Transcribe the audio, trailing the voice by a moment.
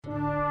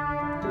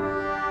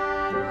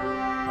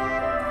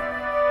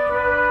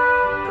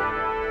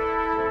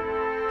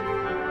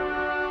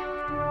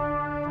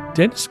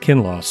Dennis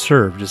Kinlaw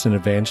served as an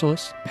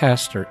evangelist,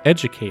 pastor,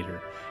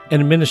 educator,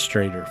 and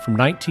administrator from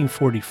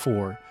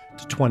 1944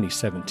 to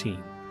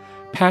 2017.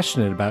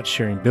 Passionate about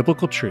sharing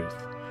biblical truth,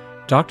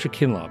 Dr.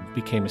 Kinlaw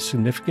became a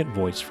significant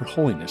voice for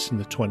holiness in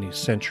the 20th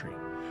century.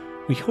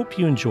 We hope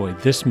you enjoy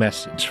this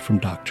message from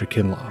Dr.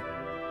 Kinlaw.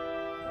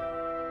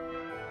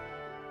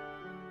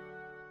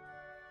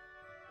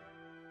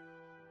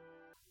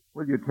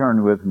 Will you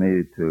turn with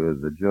me to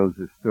the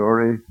Joseph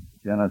story,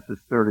 Genesis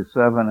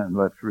 37, and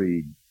let's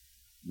read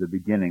the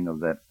beginning of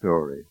that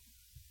story.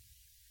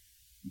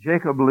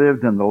 Jacob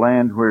lived in the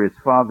land where his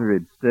father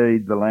had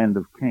stayed, the land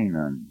of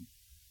Canaan.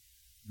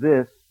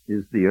 This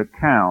is the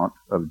account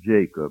of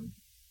Jacob.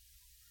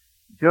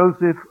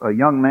 Joseph, a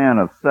young man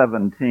of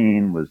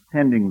 17, was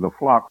tending the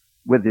flock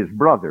with his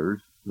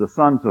brothers, the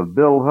sons of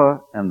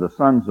Bilhah and the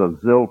sons of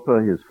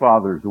Zilpah, his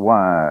father's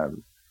wives.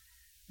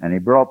 And he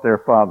brought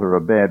their father a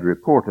bad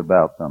report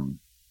about them.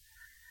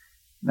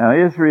 Now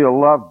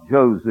Israel loved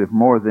Joseph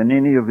more than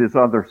any of his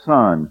other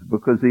sons,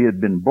 because he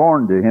had been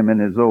born to him in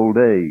his old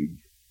age.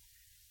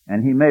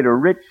 And he made a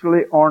richly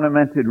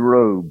ornamented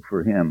robe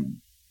for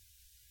him.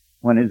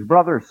 When his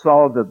brothers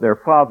saw that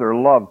their father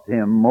loved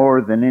him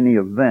more than any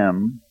of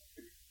them,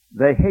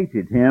 they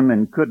hated him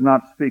and could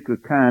not speak a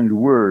kind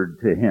word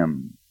to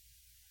him.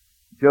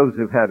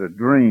 Joseph had a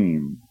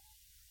dream.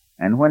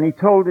 And when he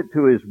told it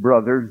to his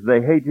brothers, they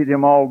hated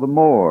him all the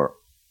more.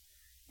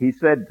 He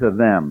said to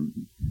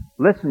them,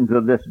 "Listen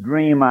to this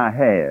dream I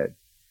had.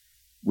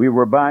 We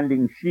were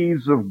binding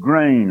sheaves of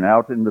grain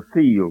out in the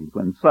field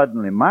when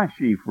suddenly my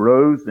sheaf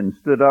rose and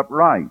stood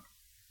upright,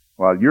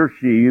 while your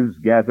sheaves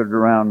gathered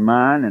around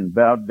mine and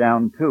bowed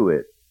down to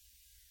it."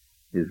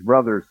 His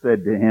brothers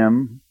said to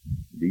him,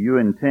 "Do you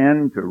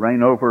intend to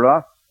reign over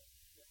us?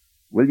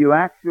 Will you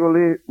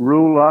actually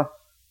rule us?"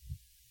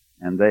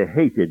 And they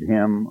hated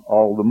him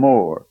all the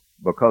more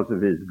because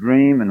of his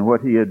dream and what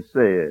he had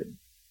said.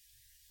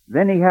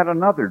 Then he had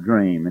another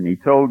dream, and he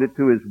told it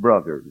to his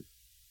brothers.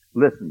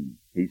 "Listen,"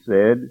 he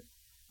said,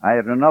 "I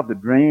had another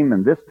dream,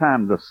 and this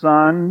time the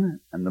sun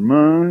and the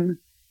moon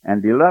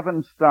and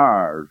 11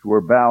 stars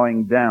were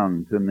bowing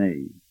down to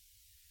me."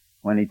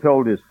 When he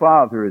told his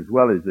father as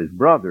well as his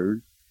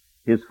brothers,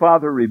 his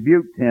father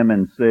rebuked him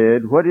and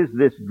said, "What is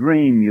this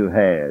dream you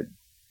had?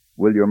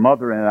 Will your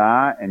mother and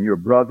I and your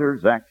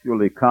brothers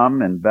actually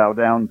come and bow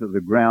down to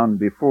the ground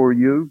before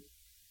you?"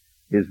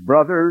 His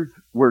brothers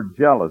were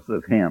jealous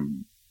of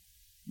him,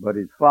 but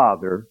his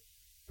father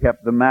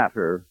kept the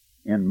matter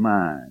in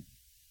mind.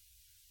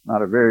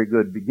 Not a very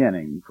good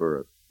beginning for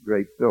a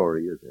great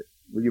story, is it?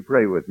 Will you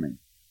pray with me?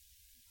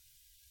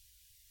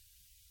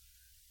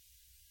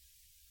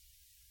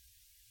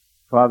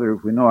 Father,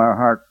 if we know our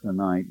hearts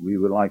tonight, we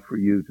would like for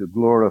you to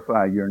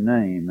glorify your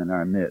name in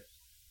our midst.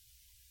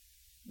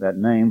 That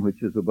name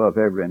which is above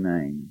every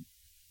name.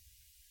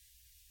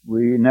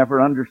 We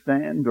never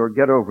understand or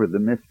get over the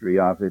mystery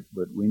of it,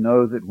 but we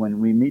know that when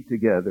we meet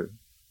together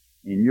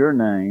in your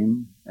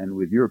name and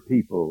with your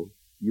people,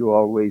 you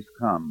always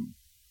come,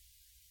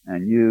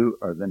 and you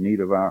are the need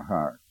of our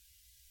heart.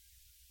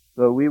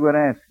 So we would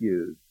ask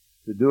you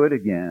to do it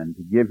again,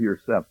 to give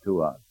yourself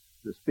to us,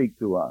 to speak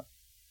to us,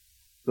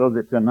 so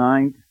that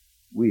tonight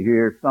we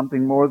hear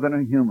something more than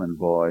a human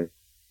voice.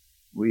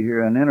 We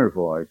hear an inner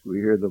voice. We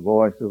hear the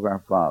voice of our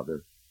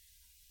Father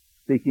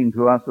speaking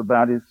to us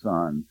about His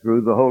Son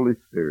through the Holy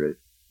Spirit,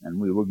 and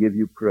we will give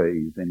you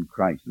praise in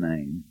Christ's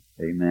name.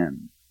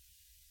 Amen.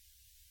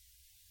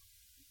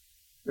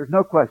 There's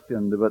no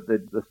question but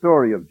that the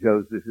story of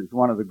Joseph is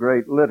one of the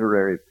great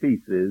literary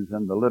pieces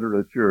in the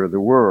literature of the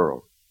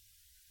world.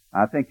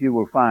 I think you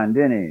will find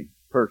any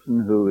person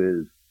who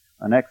is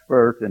an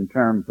expert in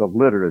terms of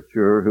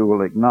literature who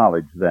will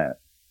acknowledge that.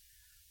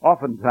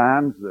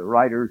 Oftentimes, the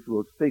writers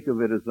will speak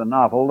of it as a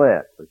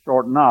novelette, a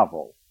short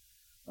novel,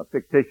 a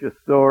fictitious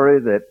story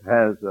that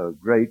has a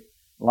great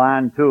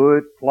line to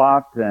it,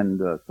 plot,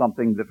 and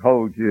something that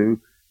holds you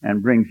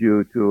and brings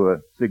you to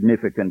a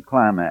significant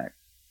climax.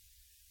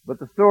 But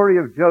the story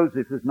of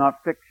Joseph is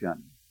not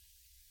fiction.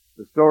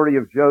 The story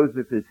of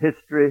Joseph is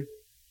history,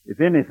 if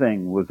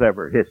anything was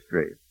ever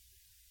history,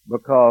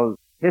 because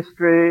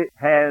history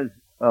has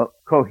a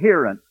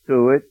coherence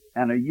to it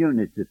and a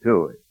unity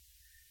to it.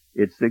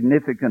 It's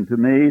significant to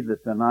me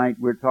that tonight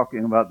we're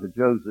talking about the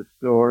Joseph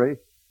story,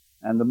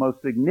 and the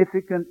most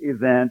significant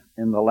event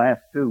in the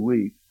last 2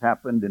 weeks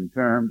happened in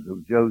terms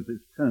of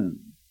Joseph's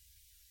tomb.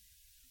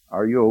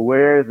 Are you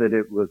aware that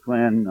it was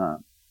when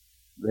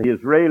the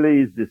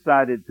Israelis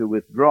decided to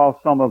withdraw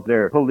some of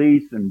their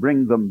police and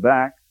bring them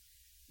back,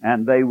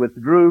 and they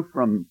withdrew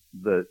from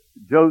the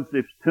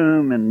Joseph's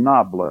tomb in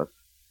Nablus?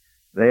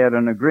 They had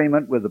an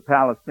agreement with the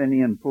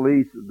Palestinian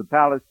police that the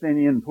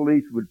Palestinian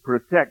police would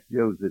protect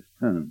Joseph's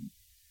tomb.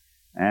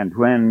 And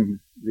when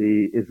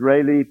the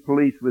Israeli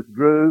police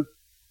withdrew,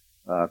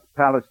 a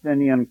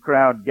Palestinian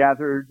crowd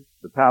gathered.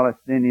 The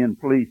Palestinian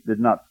police did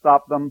not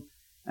stop them,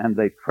 and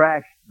they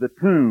trashed the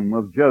tomb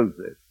of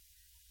Joseph.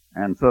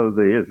 And so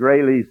the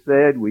Israelis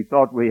said, "We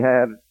thought we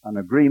had an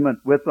agreement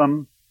with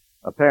them.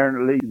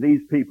 Apparently,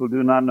 these people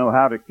do not know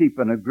how to keep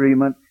an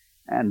agreement,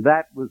 And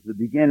that was the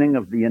beginning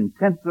of the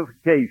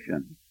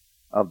intensification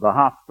of the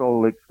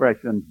hostile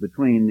expressions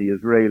between the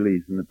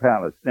Israelis and the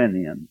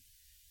Palestinians.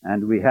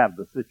 And we have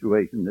the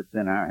situation that's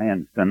in our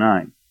hands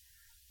tonight.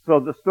 So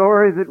the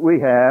story that we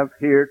have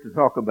here to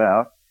talk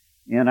about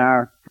in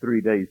our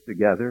 3 days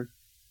together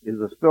is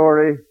a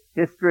story,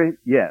 history,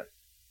 yes.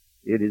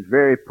 It is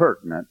very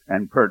pertinent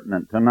and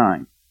pertinent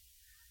tonight.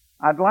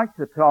 I'd like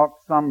to talk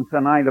some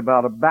tonight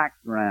about a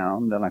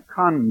background and a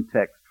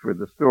context for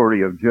the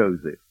story of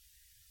Joseph,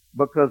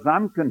 because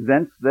I'm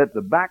convinced that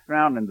the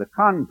background and the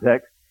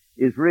context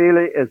is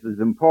really as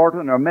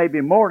important, or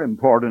maybe more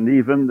important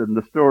even, than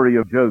the story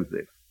of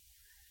Joseph.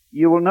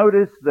 You will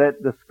notice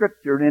that the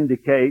Scripture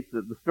indicates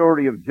that the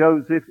story of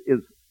Joseph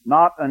is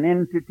not an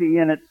entity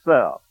in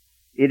itself.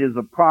 It is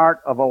a part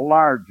of a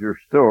larger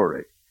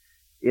story.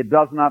 It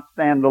does not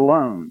stand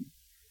alone.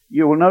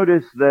 You will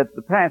notice that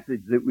the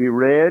passage that we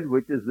read,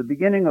 which is the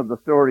beginning of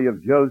the story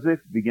of Joseph,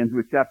 begins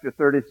with chapter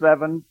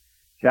 37.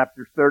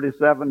 Chapters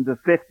 37 to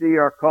 50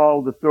 are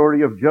called the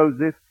story of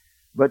Joseph.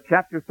 But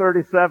chapter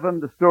 37,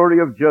 the story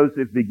of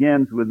Joseph,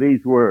 begins with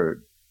these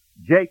words.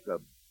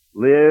 Jacob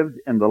lived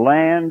in the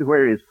land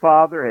where his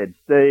father had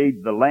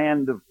stayed, the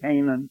land of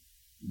Canaan.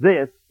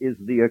 This is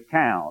the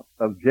account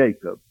of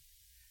Jacob.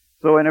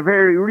 So in a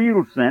very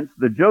real sense,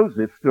 the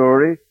Joseph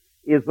story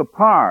is a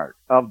part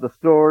of the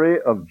story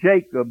of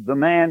Jacob, the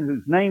man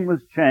whose name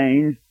was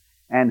changed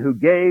and who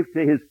gave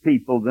to his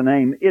people the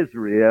name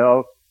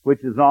Israel, which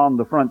is on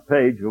the front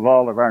page of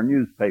all of our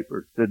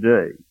newspapers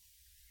today.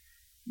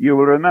 You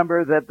will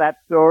remember that that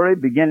story,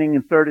 beginning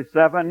in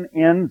 37,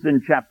 ends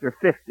in chapter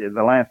 50,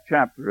 the last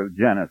chapter of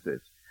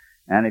Genesis.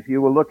 And if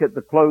you will look at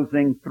the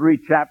closing 3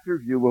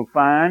 chapters, you will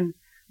find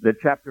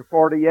that chapter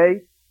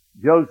 48,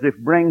 Joseph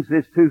brings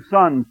his 2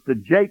 sons to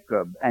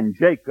Jacob, and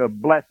Jacob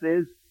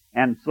blesses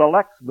and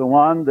selects the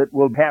one that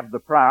will have the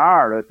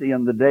priority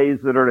in the days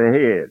that are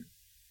ahead.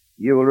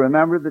 You will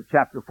remember that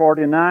chapter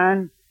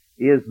 49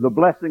 is the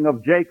blessing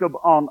of Jacob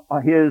on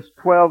his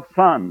 12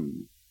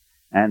 sons.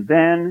 And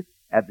then,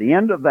 at the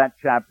end of that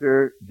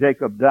chapter,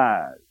 Jacob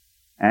dies.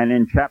 And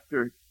in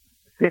chapter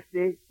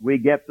 50, we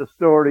get the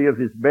story of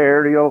his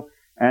burial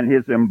and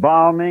his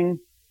embalming.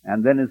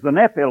 And then as an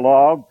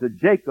epilogue to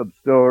Jacob's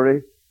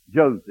story,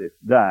 Joseph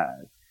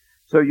dies.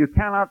 So you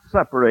cannot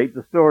separate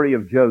the story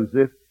of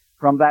Joseph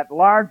from that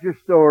larger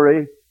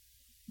story.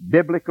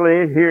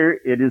 Biblically, here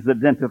it is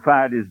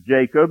identified as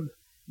Jacob's,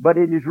 but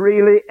it is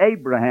really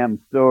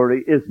Abraham's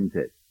story, isn't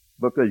it?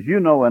 Because you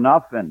know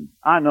enough, and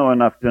I know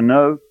enough to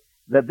know,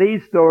 that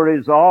these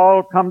stories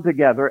all come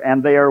together,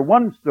 and they are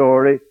one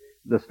story,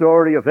 the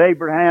story of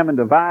Abraham and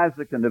of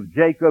Isaac and of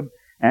Jacob.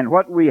 And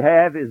what we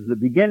have is the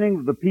beginning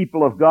of the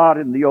people of God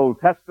in the Old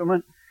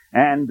Testament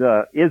and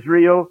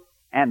Israel,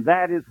 and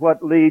that is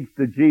what leads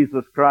to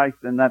Jesus Christ,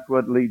 and that's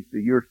what leads to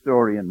your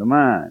story and to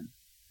mine.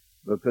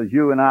 Because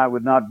you and I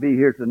would not be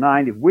here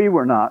tonight if we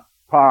were not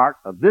part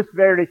of this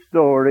very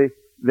story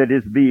that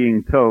is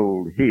being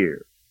told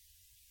here.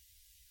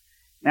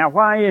 Now,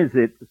 why is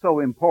it so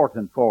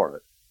important for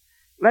us?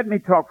 Let me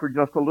talk for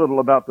just a little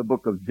about the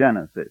book of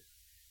Genesis.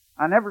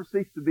 I never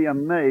cease to be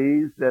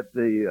amazed at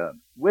the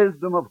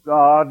wisdom of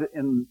God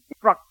in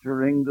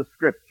structuring the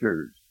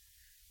Scriptures.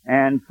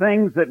 And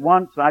things that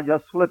once I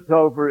just slipped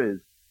over as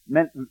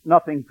meant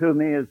nothing to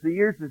me, as the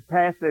years have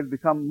passed, they've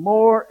become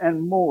more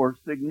and more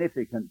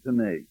significant to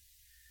me.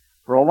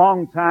 For a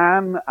long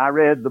time, I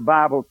read the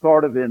Bible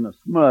sort of in a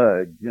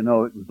smudge. You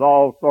know, it was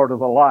all sort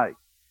of alike.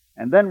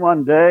 And then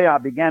one day I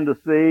began to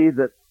see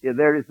that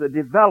there is a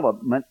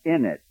development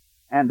in it,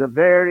 and a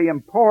very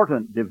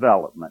important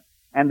development.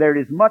 And there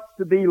is much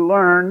to be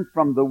learned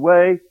from the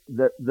way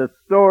that the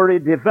story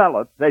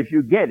develops as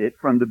you get it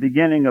from the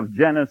beginning of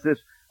Genesis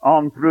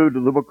on through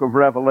to the book of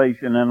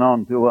Revelation and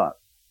on to us.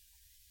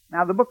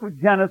 Now, the book of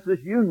Genesis,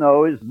 you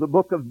know, is the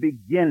book of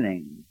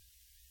beginnings.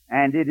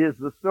 And it is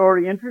the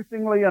story,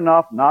 interestingly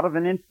enough, not of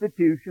an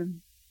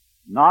institution,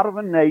 not of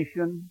a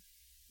nation,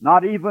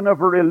 not even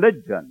of a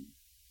religion.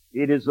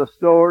 It is a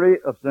story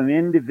of some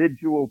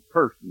individual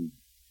persons.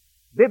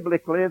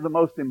 Biblically, the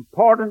most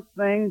important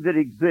thing that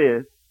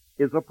exists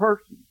is a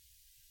person.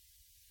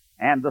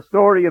 And the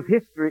story of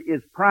history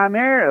is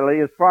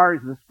primarily, as far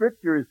as the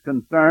Scripture is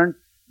concerned,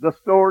 the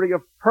story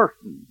of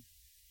persons.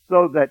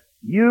 So that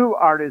you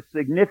are as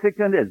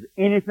significant as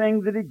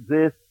anything that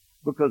exists,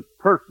 because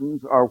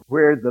persons are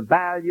where the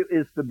value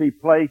is to be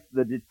placed,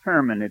 the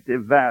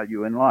determinative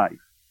value in life.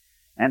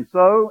 And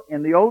so,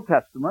 in the Old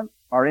Testament,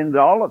 or in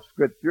all of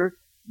Scripture,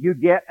 you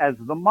get as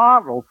the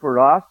model for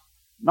us,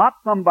 not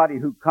somebody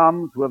who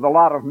comes with a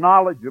lot of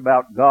knowledge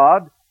about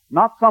God,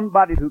 not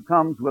somebody who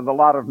comes with a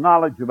lot of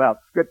knowledge about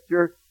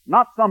Scripture,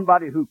 not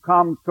somebody who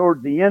comes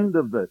toward the end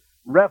of the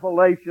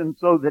revelation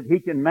so that he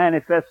can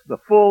manifest the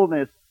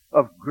fullness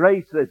of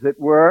grace, as it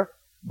were.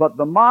 But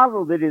the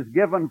model that is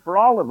given for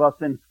all of us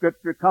in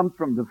Scripture comes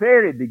from the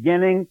very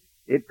beginning.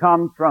 It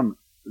comes from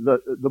the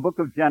book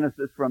of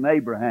Genesis, from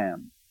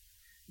Abraham.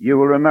 You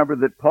will remember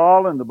that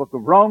Paul, in the book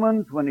of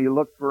Romans, when he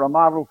looks for a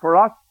model for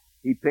us,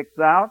 he picks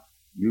out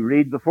You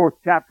read the 4th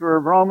chapter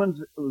of Romans,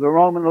 the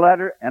Roman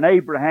letter, and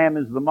Abraham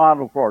is the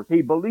model for us.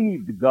 He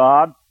believed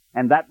God,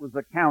 and that was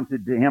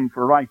accounted to him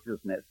for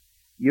righteousness.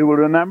 You will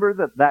remember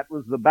that that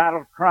was the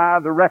battle cry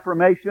of the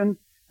Reformation,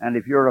 and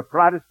if you're a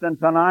Protestant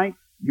tonight,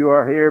 you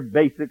are here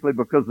basically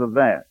because of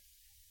that.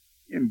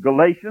 In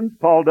Galatians,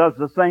 Paul does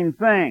the same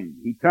thing.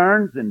 He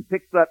turns and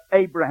picks up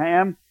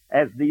Abraham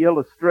as the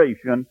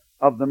illustration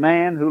of the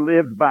man who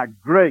lived by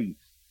grace.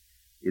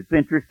 It's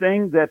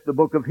interesting that the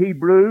book of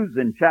Hebrews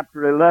in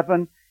chapter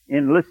 11,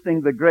 in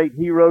listing the great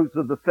heroes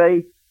of the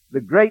faith,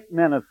 the great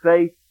men of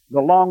faith, the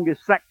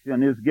longest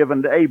section is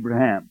given to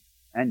Abraham.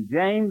 And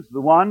James,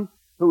 the one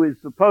who is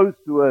supposed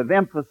to have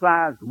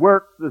emphasized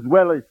works as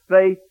well as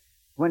faith,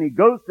 when he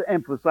goes to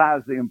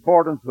emphasize the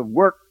importance of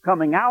works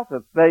coming out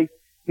of faith,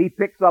 he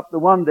picks up the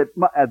one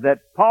that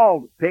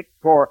Paul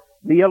picked for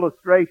the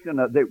illustration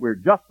of that we're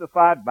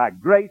justified by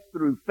grace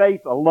through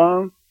faith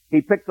alone.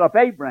 He picks up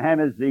Abraham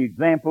as the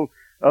example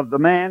of the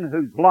man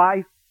whose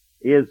life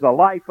is a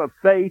life of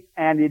faith,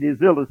 and it is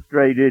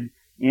illustrated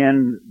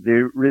in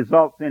the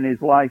results in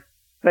his life,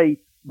 faith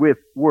with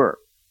work.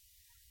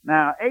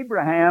 Now,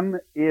 Abraham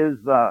is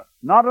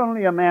not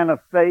only a man of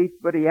faith,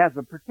 but he has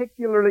a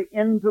particularly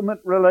intimate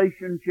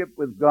relationship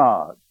with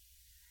God.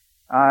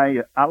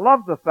 I love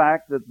the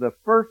fact that the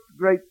first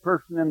great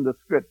person in the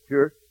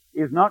Scripture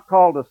is not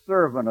called a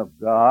servant of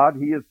God,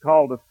 he is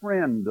called a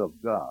friend of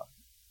God.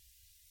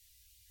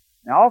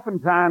 Now,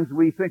 oftentimes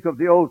we think of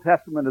the Old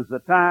Testament as a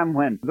time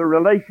when the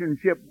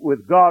relationship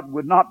with God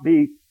would not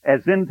be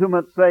as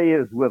intimate, say,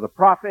 as with a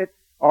prophet,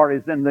 or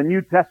as in the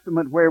New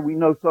Testament where we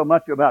know so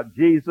much about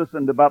Jesus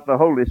and about the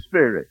Holy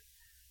Spirit.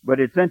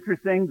 But it's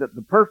interesting that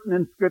the person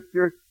in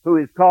Scripture who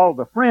is called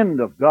the friend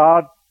of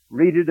God,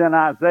 read it in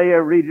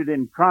Isaiah, read it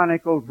in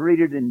Chronicles, read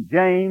it in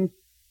James,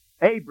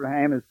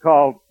 Abraham is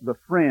called the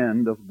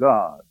friend of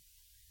God.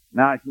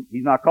 Now,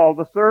 he's not called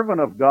the servant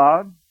of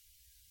God,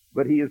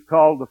 but he is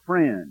called the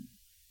friend.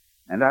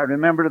 And I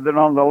remember that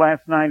on the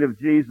last night of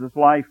Jesus'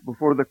 life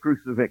before the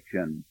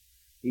crucifixion,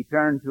 he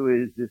turned to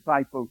his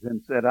disciples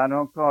and said, I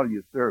don't call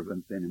you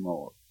servants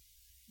anymore.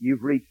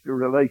 You've reached a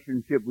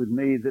relationship with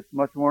me that's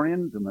much more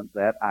intimate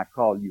than that. I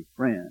call you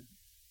friends.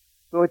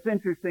 So it's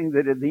interesting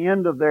that at the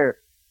end of their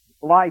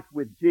life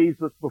with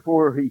Jesus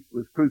before he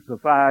was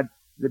crucified,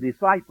 the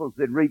disciples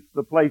had reached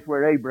the place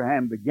where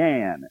Abraham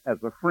began as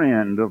a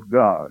friend of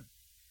God.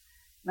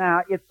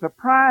 Now, it's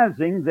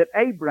surprising that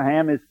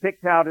Abraham is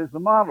picked out as the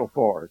model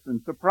for us,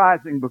 and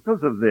surprising because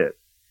of this.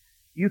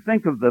 You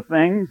think of the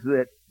things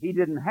that he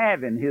didn't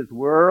have in his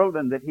world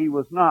and that he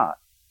was not.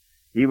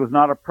 He was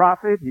not a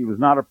prophet, he was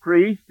not a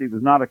priest, he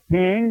was not a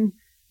king,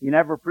 he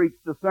never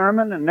preached a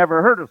sermon and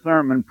never heard a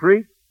sermon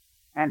preached,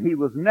 and he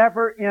was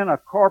never in a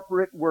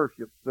corporate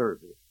worship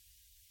service.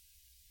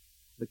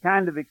 The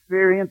kind of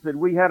experience that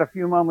we had a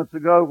few moments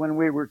ago when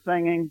we were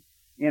singing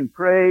in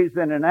praise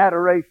and in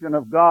adoration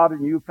of God,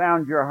 and you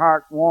found your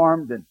heart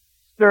warmed and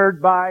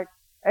stirred by it.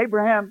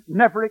 Abraham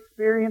never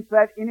experienced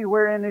that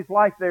anywhere in his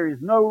life. There is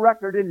no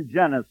record in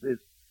Genesis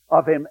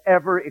of him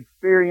ever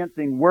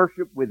experiencing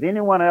worship with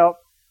anyone else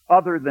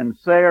other than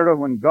Sarah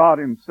when God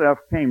himself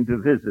came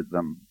to visit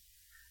them.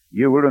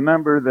 You will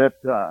remember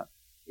that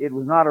it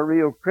was not a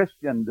real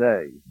Christian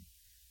day.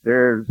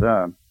 There's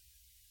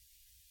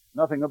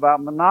nothing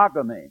about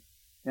monogamy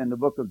in the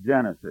book of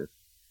Genesis.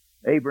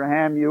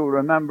 Abraham, you'll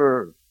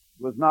remember,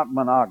 was not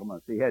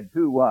monogamous. He had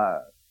 2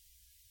 wives.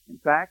 In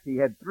fact, he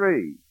had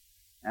 3.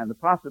 And the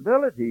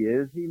possibility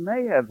is he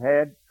may have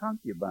had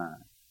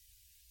concubines.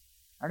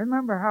 I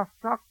remember how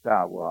shocked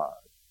I was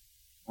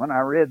when I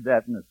read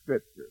that in the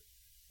Scripture.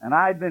 And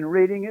I'd been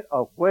reading it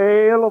a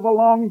whale of a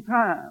long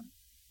time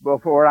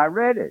before I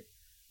read it.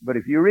 But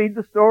if you read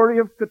the story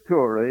of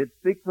Keturah, it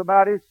speaks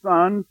about his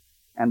sons,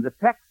 and the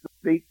text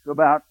speaks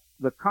about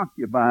the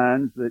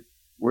concubines that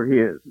were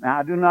his. Now,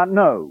 I do not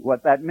know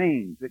what that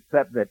means,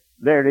 except that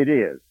there it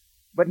is.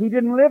 But he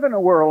didn't live in a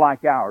world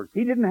like ours.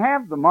 He didn't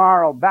have the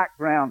moral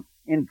background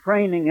in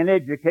training and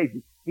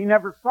education. He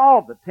never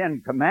saw the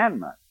 10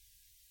 Commandments.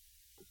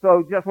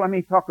 So just let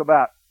me talk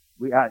about,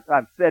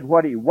 I've said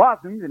what he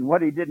wasn't and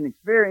what he didn't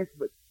experience,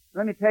 but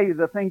let me tell you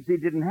the things he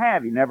didn't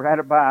have. He never had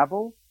a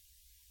Bible.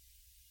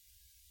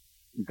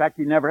 In fact,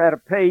 he never had a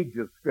page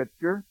of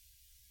Scripture.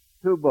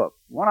 2 books.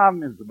 One of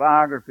them is the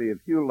biography of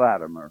Hugh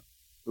Latimer,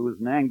 who was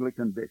an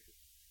Anglican bishop.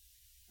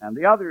 And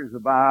the other is a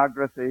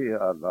biography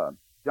of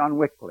John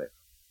Wycliffe.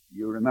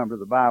 You remember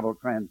the Bible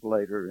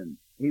translator. And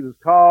he was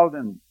called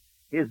in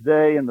his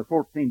day in the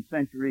 14th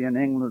century in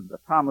England the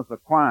Thomas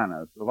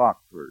Aquinas of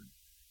Oxford.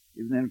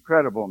 He was an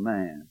incredible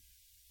man.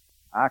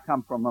 I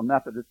come from a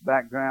Methodist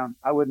background.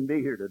 I wouldn't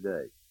be here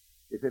today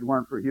if it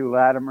weren't for Hugh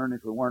Latimer and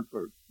if it weren't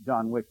for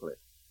John Wycliffe.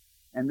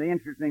 And the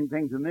interesting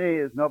thing to me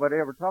is nobody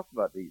ever talks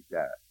about these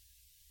guys.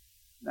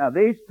 Now,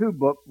 these 2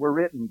 books were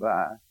written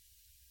by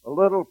a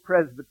little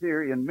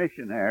Presbyterian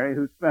missionary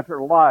who spent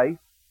her life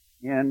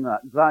in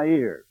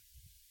Zaire.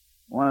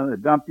 One of the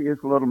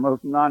dumpiest, little,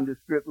 most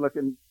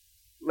nondescript-looking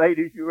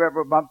ladies you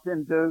ever bumped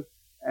into,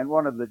 and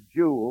one of the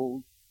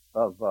jewels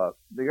of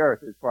the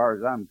earth as far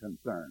as I'm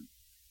concerned.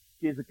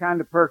 She's the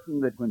kind of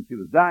person that when she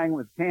was dying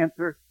with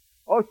cancer,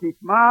 she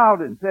smiled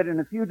and said, in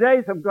a few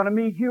days I'm going to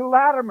meet Hugh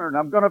Latimer and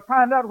I'm going to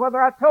find out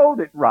whether I told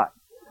it right.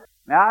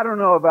 Now, I don't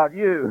know about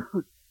you,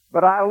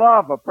 but I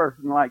love a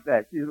person like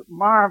that. She's a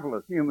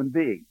marvelous human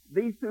being.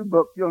 These two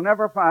books you'll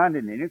never find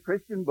in any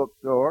Christian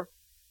bookstore.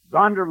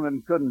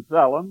 Zondervan couldn't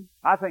sell them.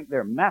 I think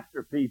they're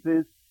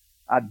masterpieces.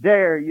 I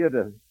dare you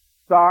to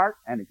start,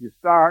 and if you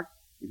start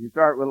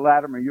with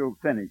Latimer, you'll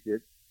finish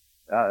it.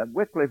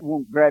 Wycliffe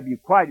won't grab you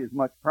quite as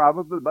much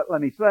probably, but let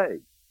me say,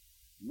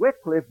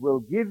 Wycliffe will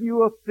give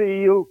you a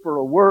feel for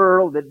a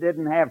world that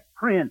didn't have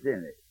print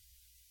in it.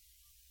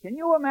 Can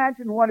you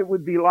imagine what it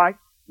would be like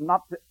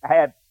not to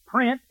have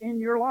print in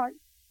your life?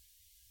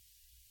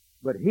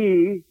 But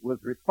he was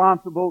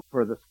responsible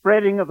for the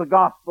spreading of the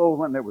gospel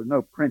when there was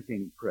no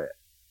printing press.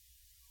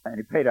 And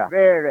he paid a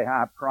very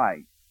high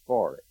price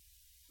for it.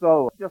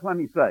 So, just let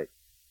me say,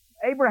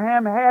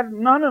 Abraham had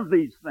none of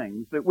these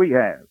things that we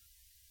have.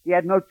 He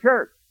had no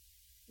church.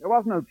 There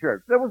was no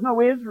church. There was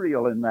no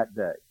Israel in that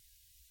day.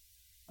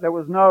 There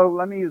was no,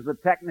 let me use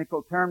a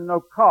technical term,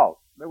 no cult.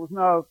 There was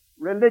no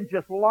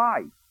religious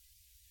life.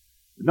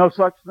 No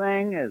such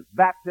thing as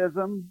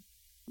baptism.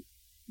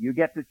 You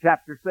get to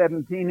chapter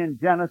 17 in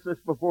Genesis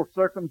before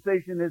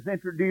circumcision is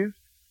introduced,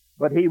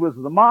 but he was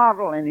the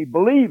model and he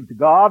believed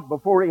God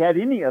before he had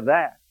any of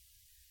that.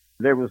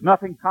 There was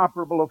nothing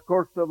comparable, of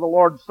course, to the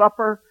Lord's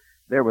Supper.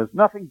 There was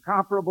nothing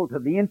comparable to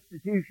the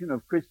institution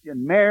of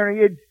Christian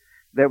marriage.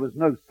 There was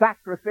no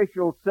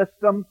sacrificial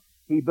system.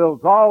 He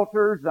builds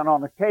altars and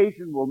on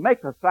occasion will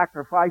make a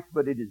sacrifice,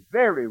 but it is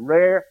very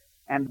rare.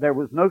 And there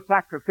was no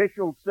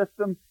sacrificial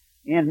system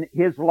in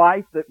his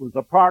life that was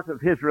a part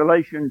of his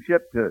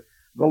relationship to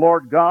the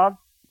Lord God.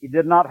 He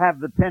did not have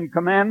the Ten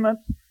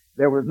Commandments.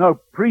 There was no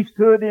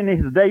priesthood in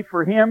his day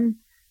for him,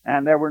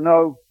 and there were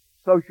no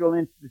social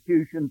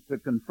institutions to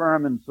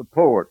confirm and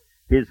support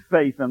his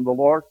faith in the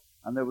Lord,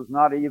 and there was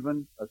not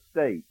even a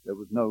state. There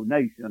was no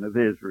nation of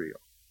Israel.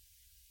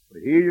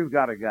 But here you've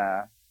got a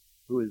guy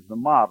who is the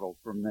model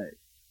for me.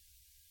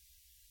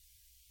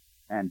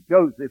 And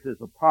Joseph is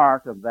a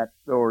part of that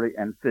story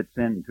and fits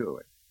into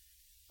it.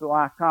 So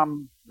I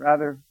come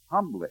rather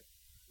humbly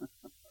to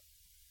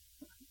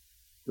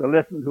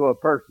listen to a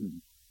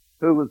person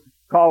who was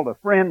called a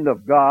friend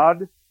of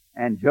God,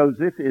 and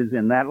Joseph is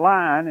in that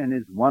line and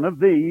is one of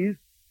these.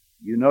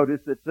 You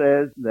notice it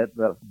says that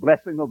the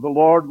blessing of the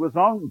Lord was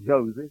on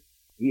Joseph.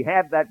 He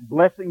had that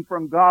blessing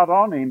from God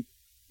on him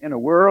in a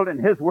world,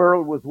 and his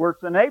world was worse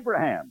than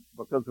Abraham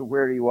because of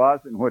where he was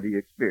and what he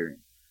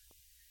experienced.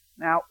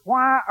 Now,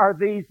 why are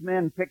these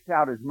men picked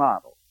out as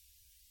models?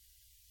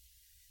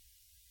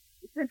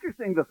 It's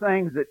interesting the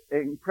things that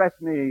impress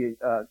me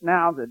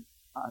now that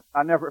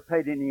I never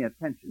paid any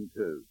attention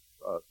to,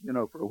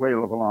 for a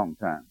whale of a long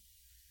time.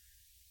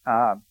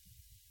 I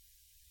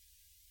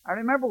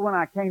remember when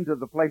I came to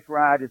the place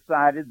where I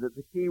decided that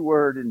the key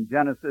word in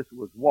Genesis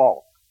was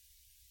walk.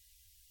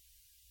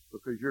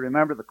 Because you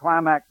remember the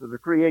climax of the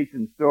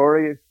creation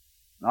story,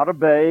 not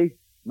obey,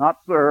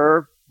 not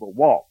serve, but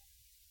walk.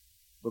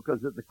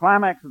 Because at the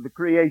climax of the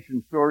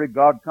creation story,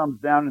 God comes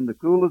down in the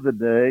cool of the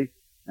day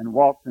and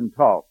walks and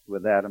talks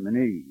with Adam and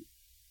Eve.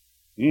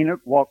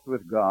 Enoch walked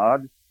with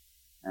God,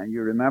 and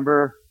you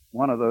remember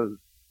one of those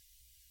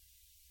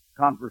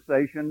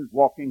conversations,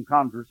 walking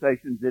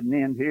conversations, didn't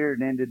end here,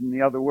 it ended in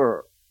the other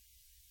world.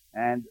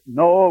 And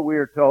Noah,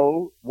 we're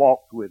told,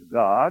 walked with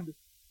God.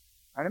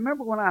 I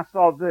remember when I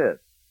saw this.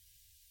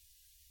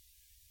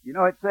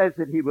 It says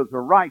that he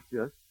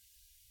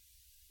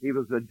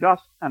was a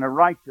just and a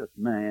righteous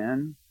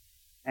man,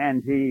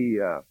 and he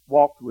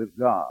walked with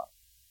God.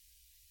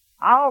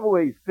 I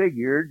always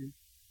figured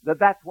that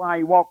that's why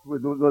he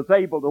was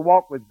able to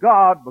walk with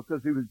God,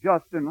 because he was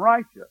just and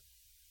righteous.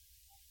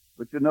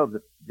 But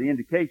the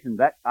indication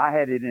that I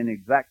had it in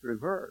exact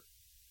reverse.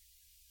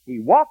 He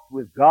walked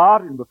with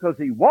God, and because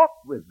he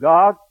walked with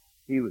God,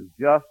 he was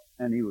just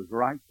and he was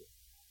righteous.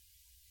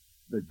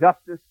 The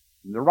justice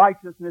and the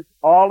righteousness,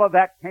 all of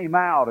that came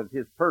out of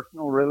his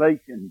personal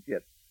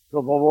relationship to the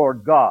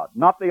Lord God,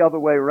 not the other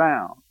way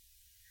around.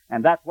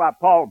 And that's why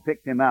Paul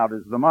picked him out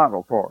as the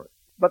model for it.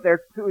 But there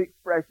are two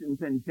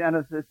expressions in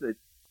Genesis that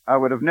I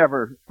would have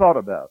never thought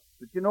about.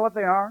 But you know what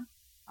they are?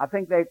 I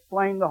think they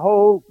explain the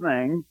whole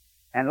thing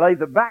and lay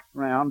the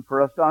background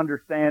for us to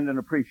understand and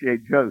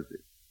appreciate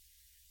Joseph.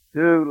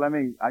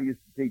 I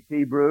used to teach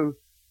Hebrew,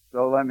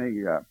 so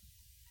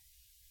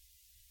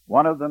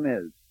one of them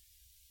is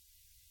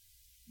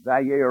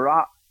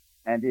Vayera,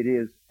 and it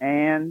is,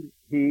 and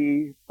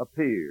he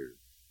appeared.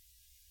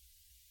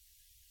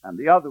 And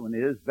the other one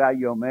is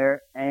Vayomer,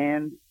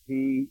 and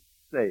he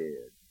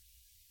said.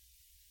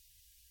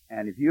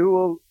 And if you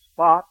will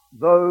spot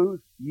those,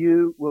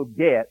 you will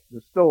get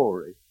the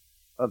story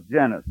of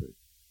Genesis.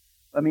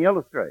 Let me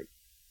illustrate.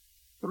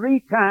 3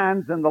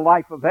 times in the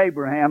life of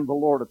Abraham, the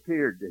Lord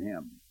appeared to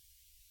him.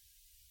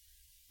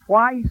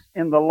 Twice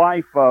in the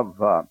life of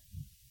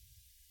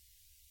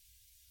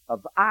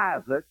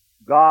Isaac,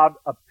 God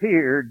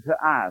appeared to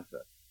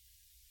Isaac.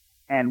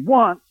 And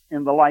once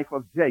in the life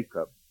of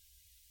Jacob.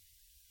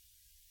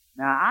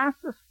 Now, I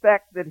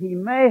suspect that he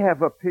may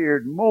have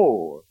appeared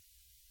more,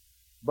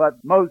 but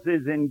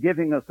Moses, in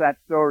giving us that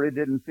story,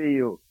 didn't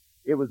feel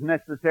it was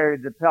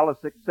necessary to tell us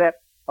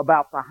except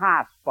about the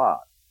high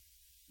spot.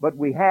 But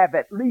we have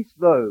at least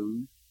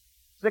those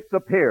 6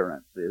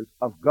 appearances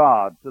of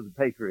God to the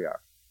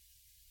patriarchs.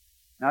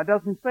 Now, it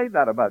doesn't say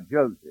that about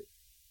Joseph.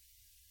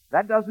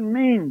 That doesn't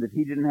mean that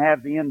he didn't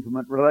have the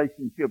intimate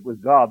relationship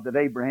with God that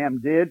Abraham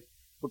did,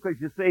 because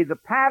you see the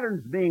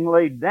patterns being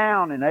laid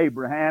down in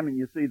Abraham, and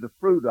you see the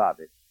fruit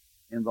of it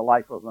in the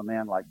life of a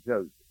man like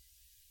Joseph.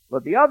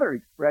 But the other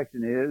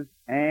expression is,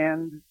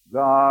 and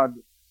God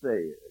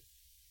said.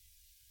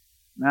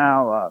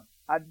 Now,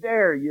 I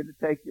dare you to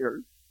take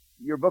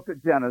your book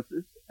of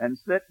Genesis and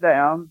sit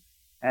down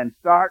and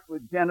start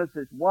with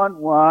Genesis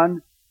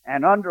 1:1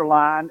 and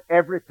underline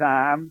every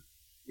time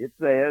it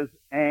says,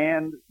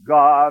 and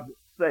God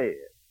said.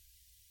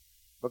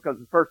 Because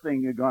the first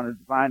thing you're going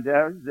to find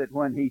out is that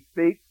when he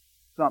speaks,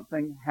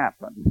 something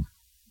happens.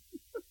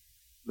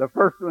 The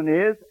first one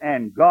is,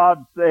 and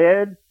God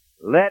said,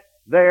 let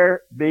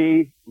there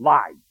be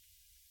light.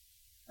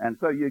 And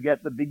so you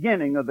get the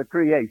beginning of the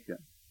creation.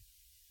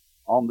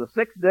 On the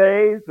 6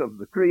 days of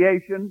the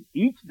creation,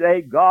 each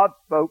day God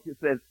spoke. It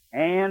says,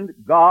 and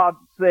God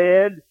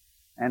said,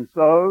 and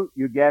so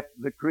you get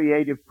the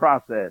creative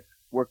process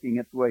working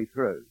its way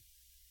through.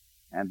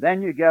 And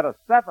then you get a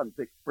 7th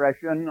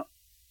expression,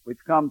 which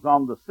comes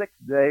on the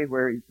 6th day,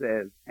 where he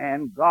says,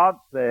 and God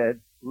said,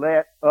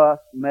 let us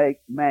make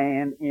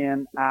man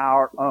in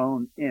our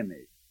own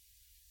image.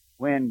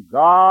 When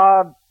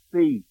God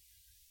speaks,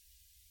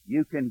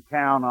 you can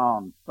count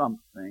on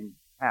something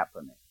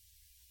happening.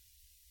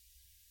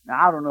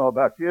 Now, I don't know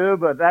about you,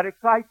 but that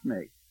excites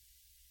me.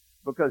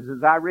 Because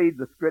as I read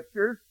the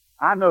scriptures,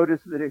 I notice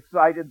that it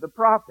excited the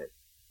prophets.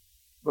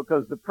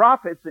 Because the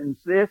prophets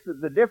insist that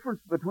the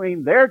difference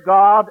between their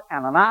God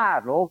and an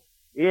idol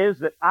is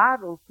that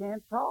idols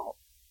can't talk.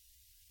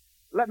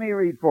 Let me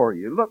read for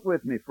you. Look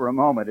with me for a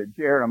moment at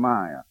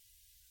Jeremiah.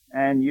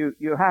 And you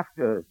have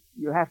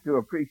to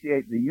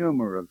appreciate the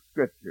humor of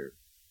Scripture.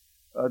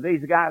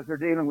 These guys are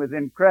dealing with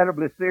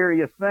incredibly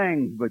serious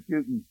things, but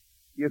you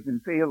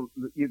can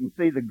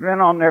see the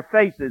grin on their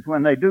faces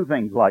when they do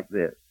things like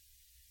this.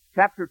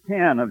 Chapter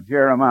 10 of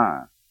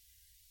Jeremiah.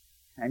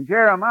 And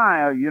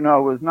Jeremiah,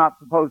 was not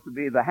supposed to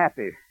be the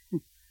happy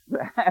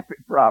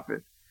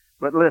prophet.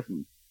 But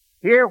listen,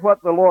 hear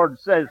what the Lord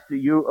says to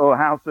you, O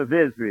house of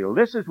Israel.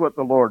 This is what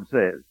the Lord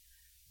says.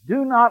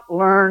 Do not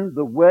learn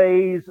the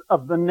ways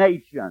of the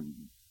nations.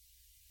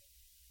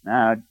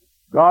 Now,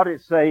 God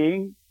is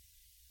saying,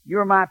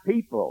 you're my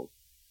people.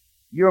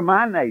 You're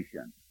my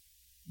nation.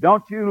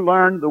 Don't you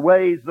learn the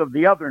ways of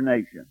the other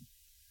nations,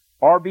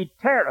 or be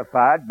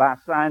terrified by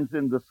signs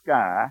in the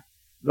sky,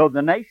 though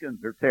the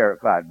nations are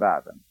terrified by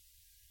them.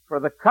 For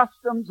the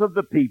customs of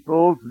the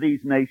peoples, these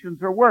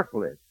nations are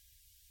worthless.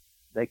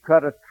 They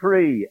cut a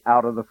tree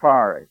out of the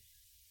forest.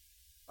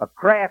 A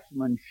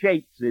craftsman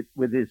shapes it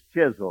with his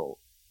chisel.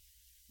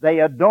 They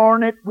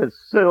adorn it with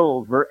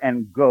silver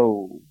and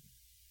gold.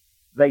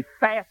 They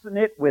fasten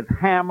it with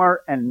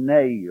hammer and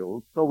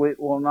nails so it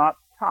will not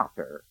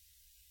totter.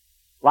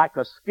 Like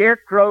a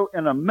scarecrow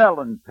in a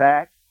melon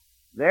patch,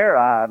 their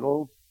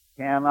idols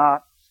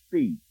cannot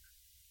speak.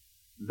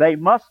 They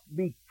must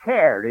be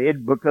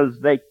carried because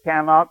they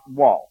cannot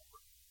walk.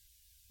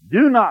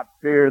 Do not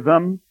fear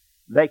them.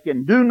 They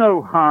can do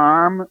no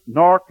harm,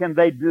 nor can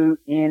they do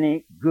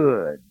any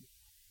good.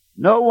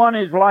 No one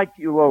is like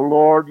you, O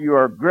Lord. You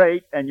are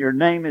great, and your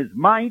name is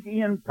mighty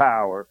in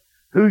power.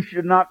 Who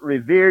should not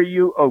revere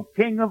you, O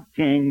King of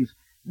kings?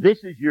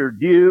 This is your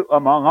due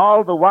among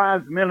all the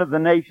wise men of the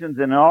nations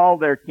and all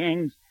their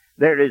kings.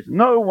 There is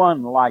no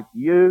one like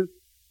you.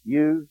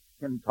 You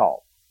can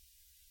talk.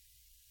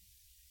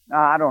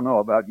 Now, I don't know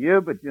about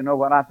you, but you know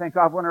what I think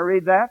of when I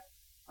read that?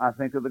 I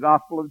think of the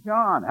Gospel of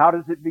John. How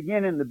does it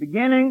begin? In the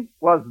beginning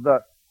was the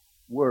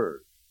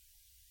Word.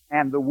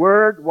 And the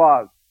Word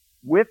was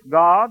with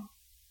God,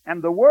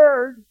 and the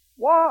Word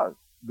was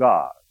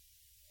God.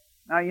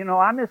 Now,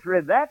 I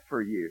misread that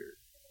for years.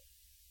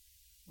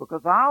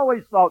 Because I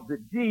always thought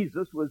that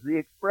Jesus was the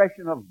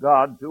expression of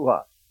God to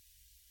us.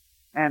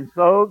 And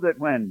so that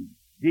when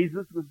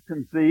Jesus was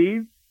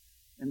conceived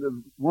in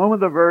the womb of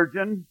the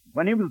Virgin,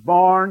 when he was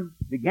born,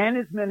 began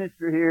his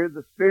ministry here,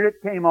 the Spirit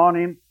came on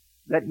him,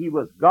 that he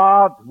was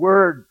God's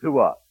Word to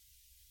us.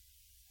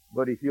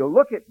 But if you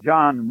look at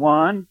John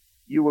 1,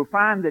 you will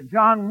find that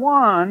John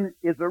 1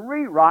 is a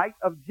rewrite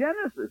of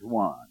Genesis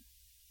 1.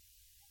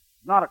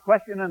 Not a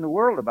question in the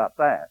world about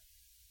that.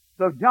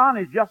 So John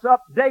is just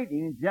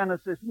updating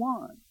Genesis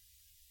 1.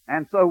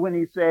 And so when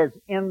he says,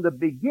 in the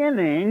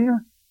beginning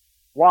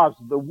was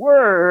the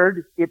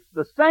Word, it's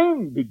the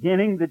same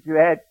beginning that you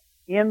had.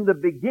 In the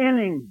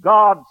beginning,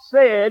 God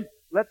said,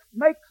 let's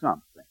make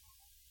something.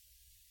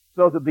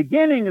 So the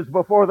beginning is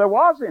before there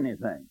was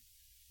anything.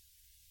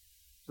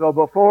 So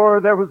before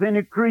there was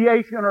any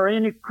creation or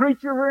any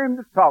creature for him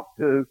to talk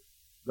to,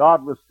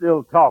 God was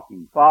still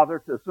talking.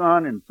 Father to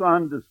Son and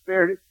Son to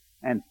Spirit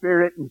and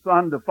Spirit and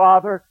Son to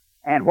Father.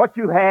 And what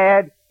you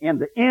had in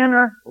the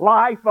inner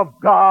life of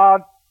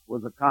God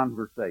was a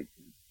conversation.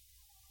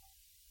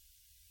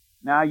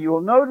 Now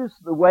you'll notice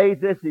the way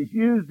this is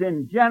used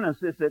in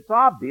Genesis. It's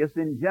obvious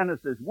in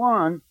Genesis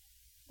 1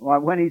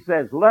 when he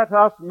says, let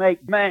us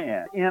make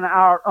man in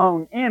our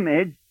own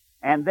image.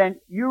 And then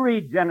you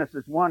read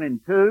Genesis 1 and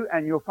 2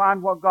 and you'll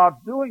find what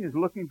God's doing is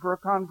looking for a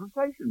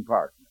conversation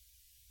partner.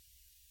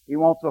 He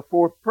wants a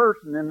fourth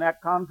person in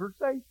that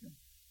conversation.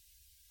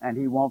 And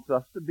He wants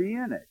us to be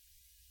in it.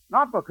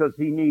 Not because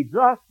He needs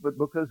us, but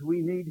because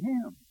we need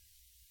Him.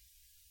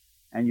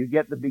 And you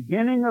get the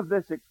beginning of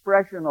this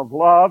expression of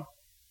love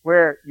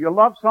where you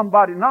love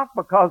somebody not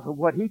because of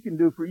what he can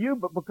do for you,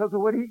 but because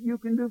of what you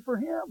can do for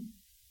him.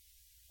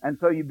 And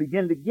so you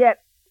begin to get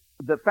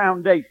the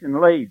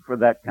foundation laid for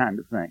that kind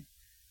of thing.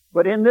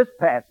 But in this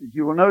passage,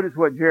 you will notice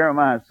what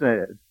Jeremiah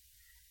says.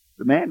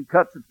 The man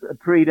cuts a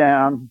tree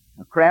down,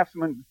 a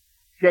craftsman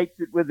shapes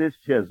it with his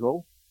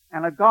chisel,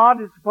 and a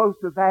God is supposed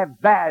to have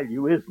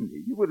value, isn't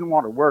he? You wouldn't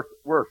want to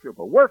worship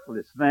a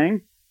worthless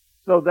thing,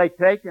 so they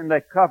take and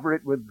they cover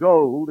it with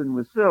gold and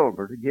with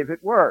silver to give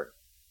it worth.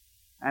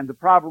 And the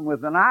problem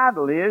with an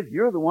idol is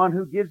you're the one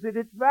who gives it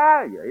its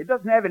value. It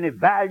doesn't have any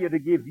value to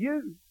give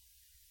you.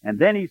 And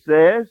then he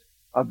says,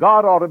 a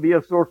God ought to be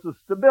a source of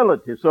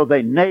stability. So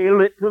they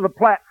nail it to the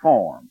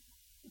platform.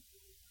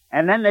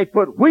 And then they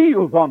put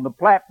wheels on the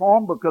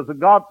platform because a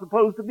God's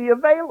supposed to be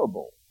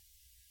available.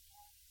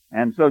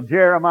 And so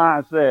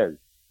Jeremiah says,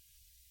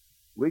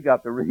 we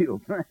got the real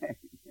thing.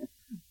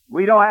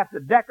 We don't have to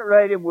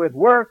decorate him with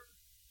worth.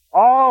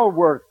 All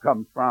worth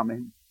comes from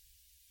him.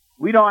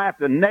 We don't have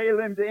to nail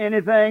him to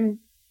anything.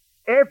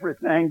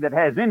 Everything that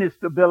has any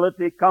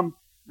stability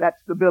that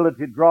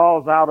stability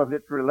draws out of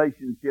its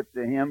relationship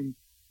to him.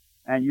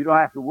 And you don't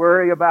have to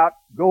worry about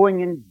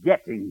going and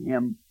getting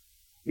him.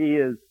 He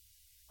is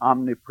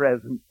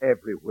omnipresent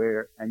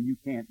everywhere, and you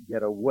can't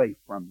get away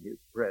from his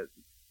presence.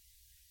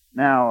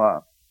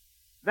 Now,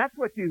 that's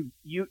what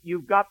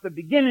you've got the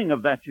beginning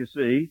of that, you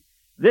see.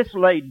 This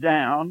laid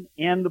down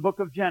in the book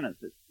of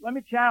Genesis. Let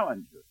me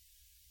challenge you,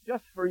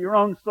 just for your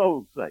own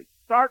soul's sake.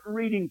 Start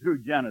reading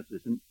through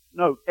Genesis and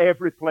note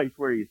every place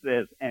where he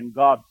says, and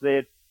God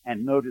said,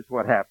 and notice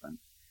what happens.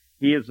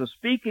 He is a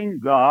speaking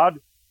God,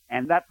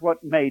 and that's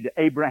what made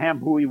Abraham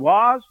who he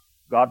was.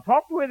 God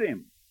talked with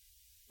him.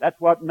 That's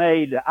what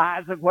made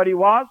Isaac what he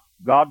was.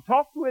 God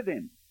talked with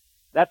him.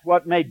 That's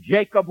what made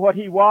Jacob what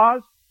he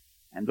was.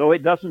 And though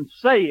it doesn't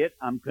say it,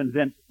 I'm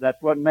convinced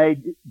that's what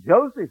made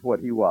Joseph what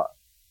he was.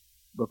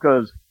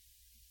 Because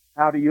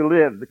how do you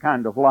live the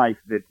kind of life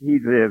that he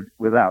lived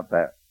without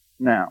that?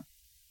 Now,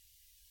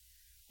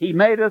 he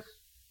made us,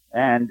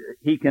 and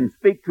he can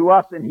speak to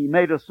us, and he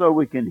made us so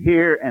we can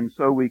hear and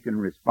so we can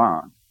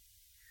respond.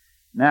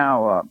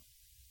 Now,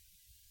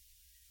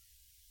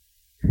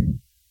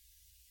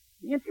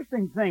 the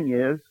interesting thing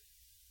is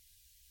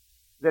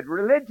that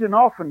religion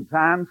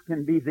oftentimes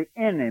can be the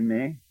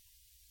enemy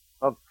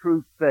of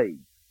true faith.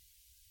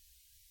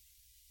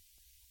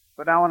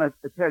 But I want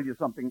to tell you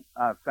something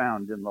I've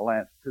found in the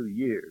last 2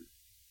 years.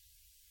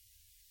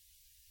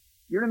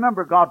 You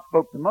remember God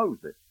spoke to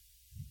Moses.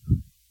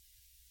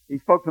 He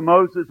spoke to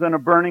Moses in a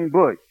burning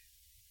bush.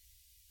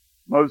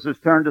 Moses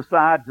turned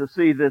aside to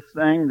see this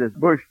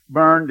bush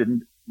burned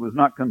and was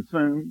not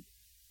consumed.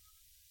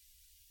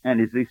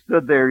 And as he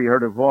stood there, he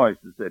heard a voice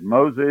that said,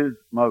 Moses,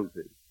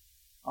 Moses.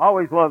 I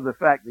always love the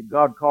fact that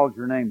God calls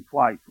your name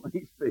twice when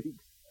he speaks.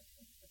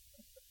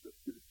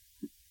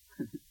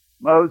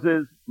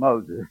 Moses,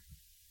 Moses.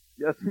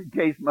 Just in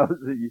case,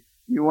 Moses,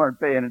 you weren't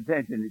paying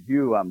attention, it's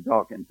you I'm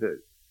talking to.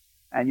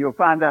 And you'll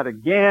find that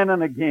again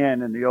and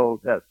again in the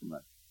Old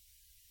Testament.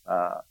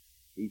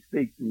 He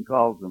speaks and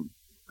calls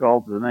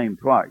the name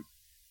twice.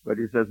 But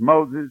he says,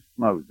 Moses,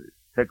 Moses,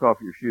 take off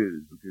your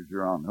shoes because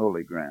you're on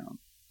holy ground.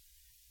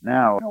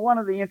 Now, one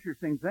of the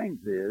interesting things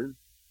is,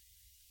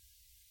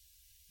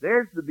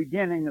 there's the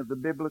beginning of the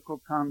biblical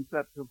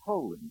concept of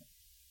holiness.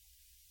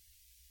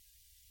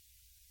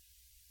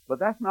 But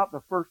that's not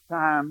the first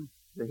time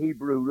the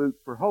Hebrew root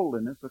for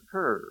holiness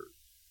occurs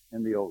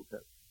in the Old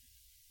Testament.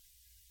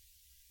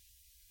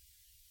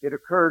 It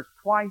occurs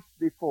twice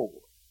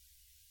before.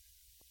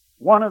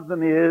 One of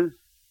them is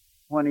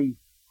when he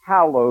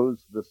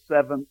hallows the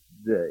seventh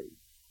day.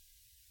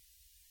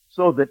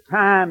 So the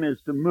time is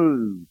to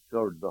move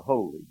toward the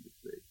holy, you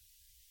see.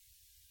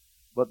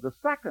 But the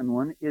second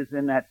one is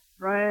in that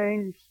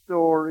strange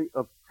story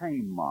of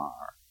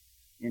Tamar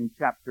in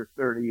chapter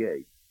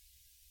 38.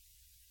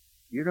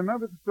 You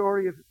remember the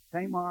story of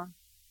Tamar?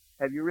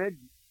 Have you read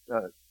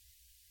the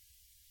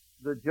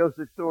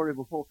Joseph story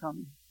before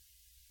coming?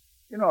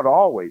 You know, it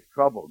always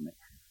troubled me.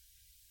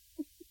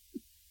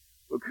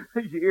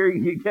 Because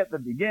you get the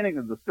beginning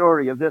of the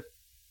story of this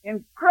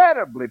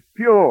incredibly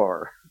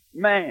pure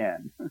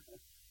man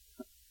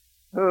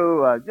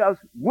who just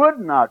would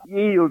not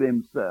yield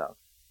himself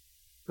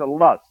to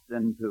lust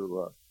and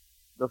to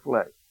the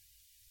flesh.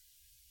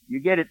 You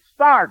get it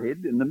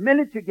started, and the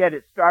minute you get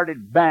it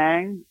started,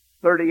 bang,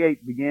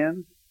 38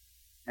 begins,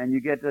 and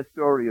you get the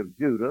story of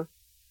Judah,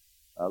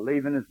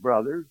 leaving his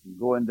brothers and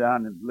going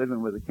down and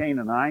living with the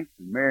Canaanites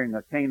and marrying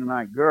a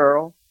Canaanite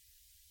girl.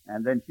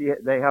 And then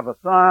they have a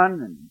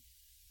son. And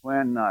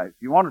when, if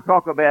you want to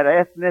talk about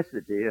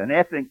ethnicity and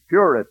ethnic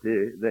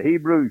purity, the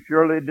Hebrews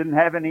surely didn't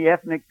have any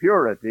ethnic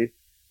purity,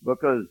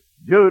 because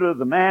Judah,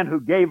 the man who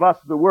gave us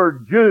the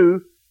word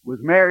Jew, was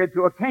married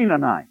to a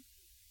Canaanite.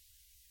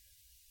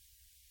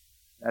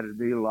 That'd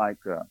be like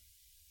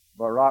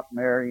Barak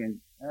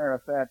marrying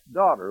Arafat's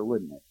daughter,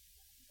 wouldn't it?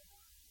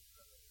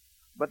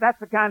 But that's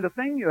the kind of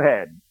thing you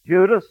had.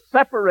 Judah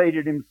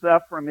separated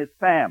himself from his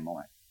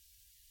family.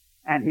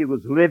 And he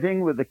was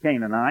living with the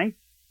Canaanites.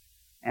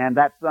 And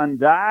that son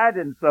died,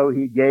 and so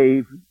he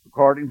gave,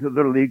 according to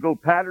the legal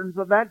patterns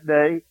of that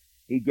day,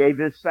 he gave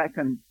his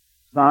second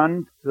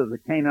son to the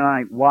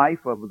Canaanite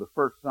wife of the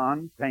first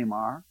son,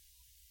 Tamar.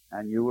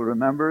 And you will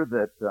remember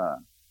that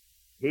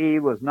he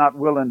was not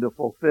willing to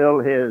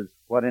fulfill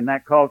what in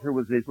that culture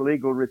was his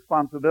legal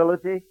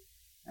responsibility.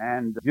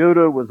 And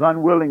Judah was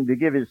unwilling to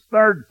give his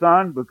third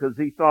son because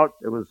he thought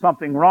there was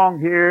something wrong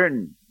here,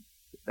 and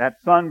that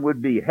son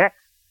would be hexed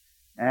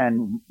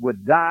and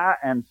would die,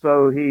 and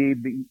so he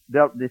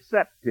dealt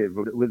deceptive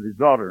with his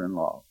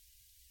daughter-in-law.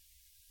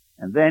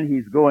 And then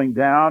he's going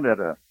down at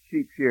a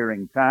sheep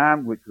shearing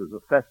time, which was a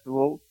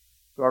festival,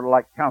 sort of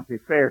like county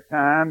fair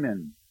time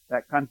in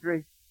that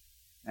country.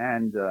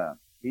 And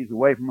he's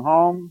away from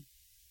home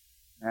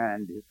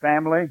and his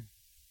family,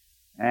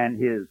 and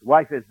his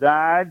wife has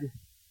died,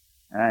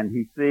 and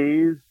he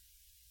sees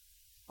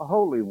a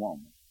holy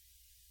woman.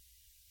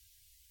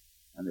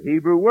 And the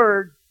Hebrew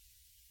word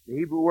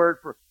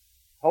for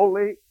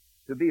holy,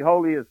 to be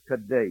holy, is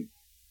kadesh.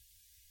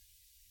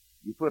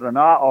 You put an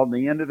ah on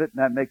the end of it,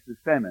 and that makes it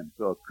feminine.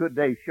 So a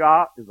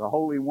kadeshah is a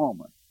holy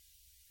woman.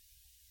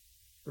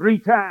 3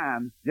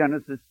 times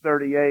Genesis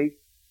 38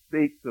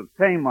 speaks of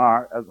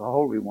Tamar as a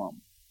holy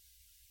woman.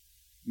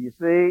 You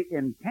see,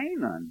 in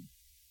Canaan,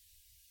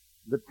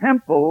 the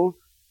temples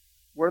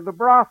were the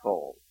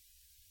brothels.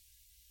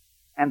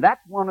 And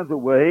that's one of the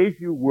ways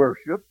you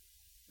worship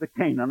the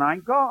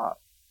Canaanite god.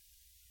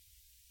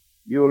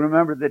 You'll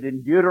remember that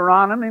in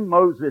Deuteronomy,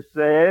 Moses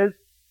says,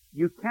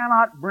 you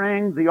cannot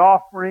bring the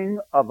offering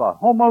of a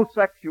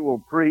homosexual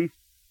priest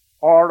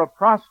or a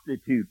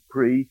prostitute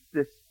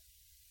priestess.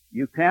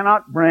 You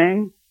cannot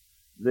bring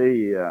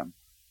the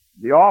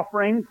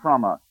offering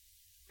from a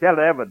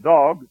kelev, a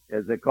dog,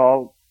 as they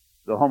call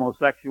the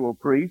homosexual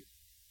priest,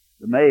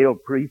 the male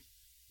priests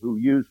who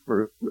use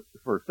for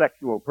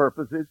sexual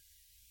purposes,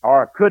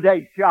 or a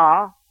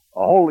kadeshah, a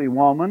holy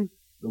woman,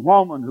 the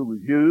woman who was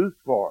used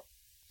for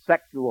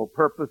sexual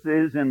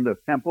purposes in the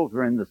temples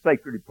or in the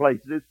sacred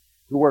places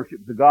to worship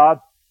the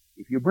gods.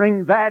 If you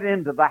bring that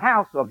into the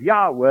house of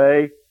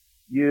Yahweh,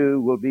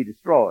 you will be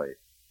destroyed,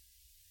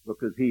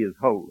 because He is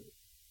holy.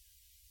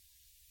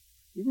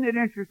 Isn't it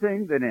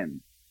interesting that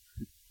in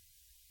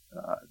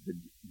the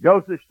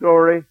Joseph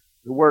story,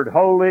 the word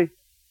holy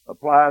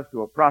applies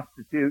to a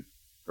prostitute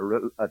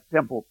or a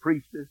temple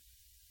priestess?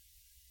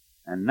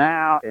 And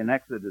now in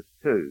Exodus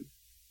 2,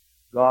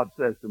 God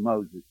says to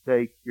Moses,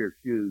 take your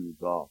shoes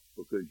off,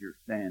 because you're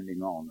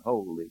standing on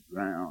holy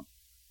ground,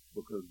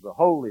 because the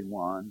Holy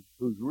One,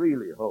 who's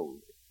really holy,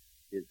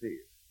 is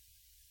here.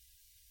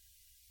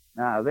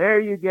 Now there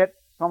you get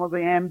some of the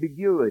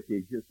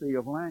ambiguities, you see,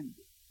 of language.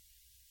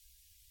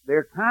 There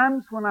are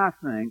times when I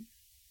think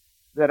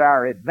that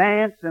our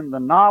advance in the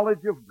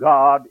knowledge of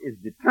God is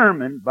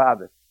determined by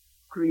the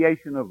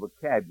creation of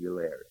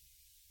vocabulary.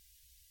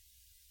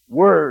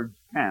 Words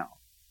count,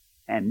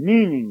 and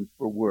meanings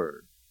for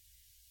words.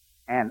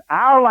 And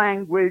our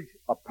language,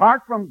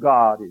 apart from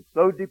God, is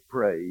so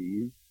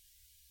depraved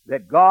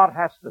that God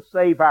has to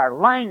save our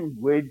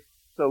language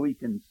so He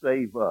can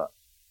save us,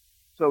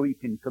 so He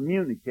can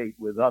communicate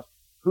with us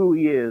who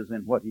He is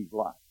and what He's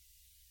like.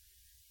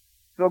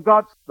 So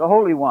God, the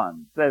Holy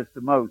One, says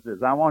to Moses,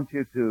 I want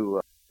you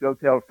to go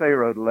tell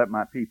Pharaoh to let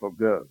my people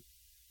go.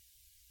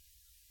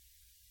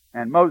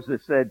 And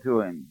Moses said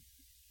to him,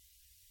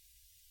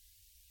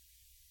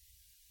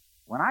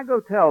 when I go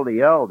tell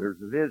the elders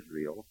of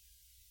Israel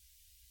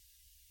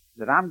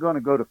that I'm going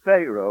to go to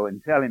Pharaoh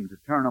and tell him to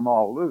turn them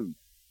all loose,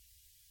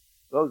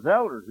 those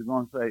elders are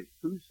going to say,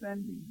 who's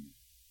sending me?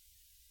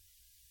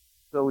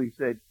 So he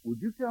said,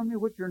 would you tell me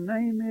what your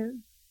name is?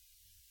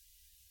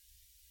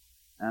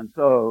 And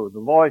so the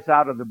voice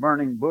out of the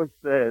burning bush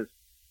says,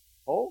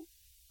 oh,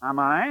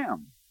 I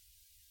am.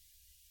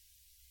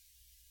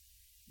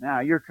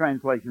 Now your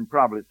translation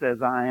probably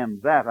says, I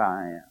am that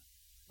I am.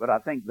 But I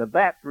think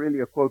that's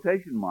really a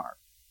quotation mark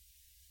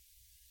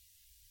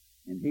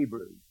in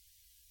Hebrew.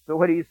 So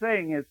what he's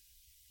saying is,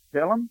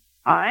 tell them,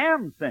 I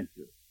am sent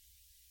you.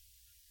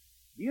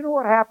 Do you know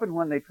what happened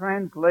when they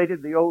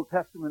translated the Old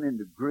Testament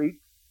into Greek,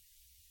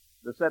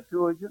 the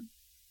Septuagint?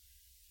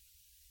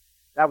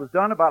 That was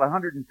done about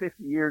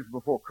 150 years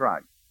before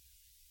Christ.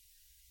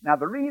 Now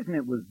the reason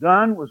it was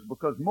done was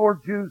because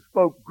more Jews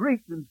spoke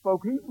Greek than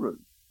spoke Hebrew.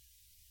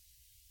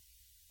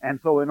 And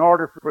so in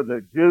order for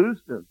the Jews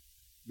to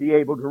be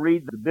able to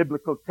read the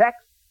biblical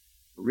text,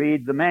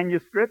 read the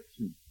manuscripts,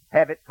 and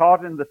have it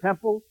taught in the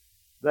temple,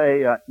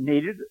 they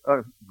needed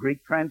a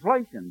Greek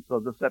translation, so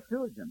the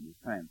Septuagint was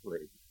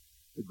translated.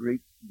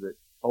 The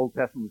Old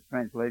Testament was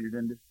translated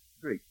into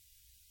Greek.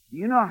 Do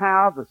you know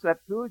how the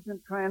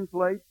Septuagint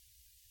translates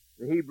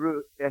the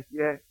Hebrew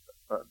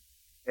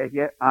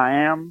I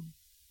am?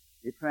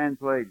 It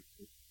translates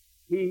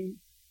he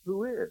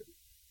who is,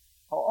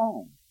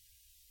 Ha'om.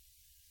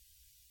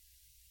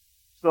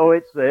 So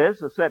it says,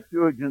 the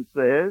Septuagint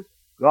says,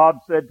 God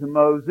said to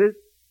Moses,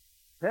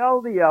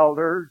 tell the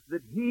elders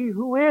that he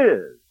who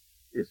is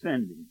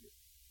sending you.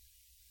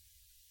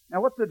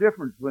 Now what's the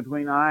difference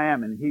between I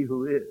am and he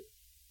who is?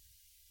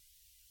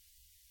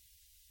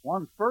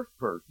 One's first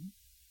person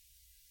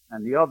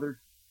and the other's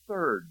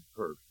third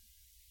person.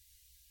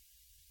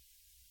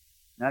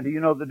 Now do you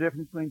know the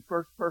difference between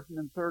first person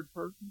and third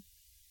person?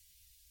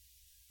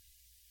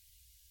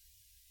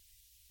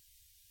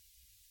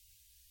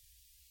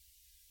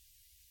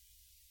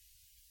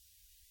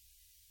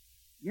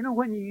 You know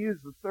when you use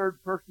the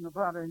third person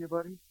about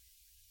anybody?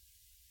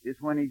 It's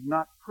when he's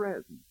not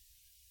present.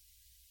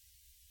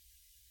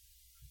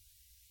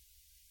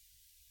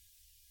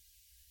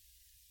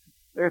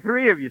 There are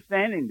three of you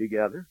standing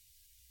together.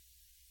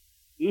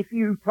 If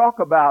you talk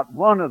about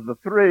one of the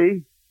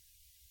three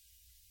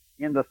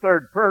in the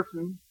third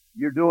person,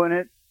 you're doing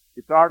it.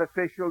 It's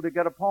artificial to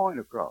get a point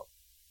across.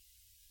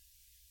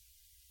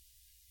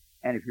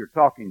 And if you're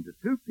talking to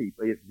two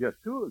people, if it's just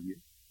two of you,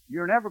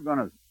 you're never going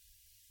to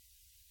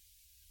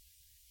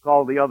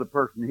call the other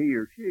person he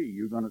or she.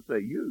 You're going to say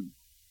you.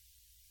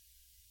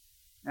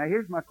 Now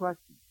here's my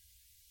question.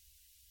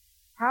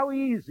 How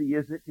easy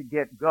is it to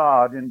get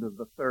God into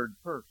the third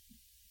person?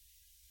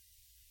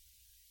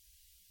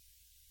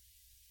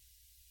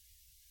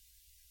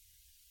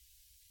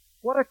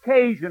 What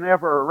occasion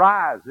ever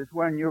arises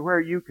when you're where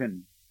you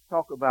can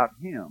talk about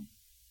Him?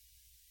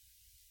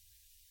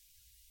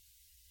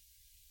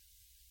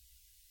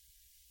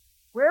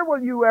 Where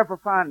will you ever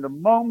find a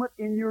moment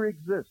in your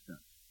existence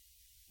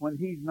when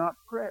He's not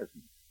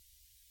present?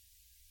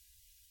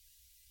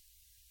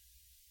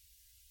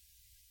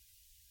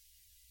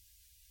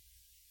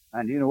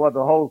 And you know what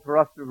the whole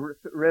thrust of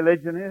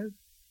religion is?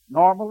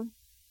 Normally,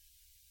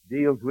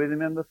 deals with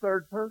Him in the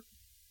third person.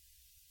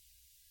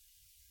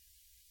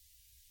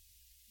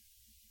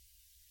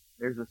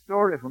 There's a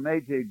story from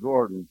A.J.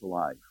 Gordon's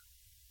life,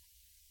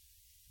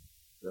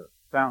 the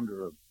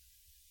founder of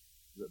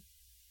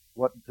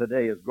what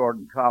today is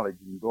Gordon College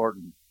and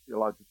Gordon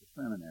Theological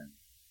Seminary,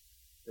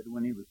 that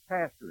when he was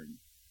pastoring,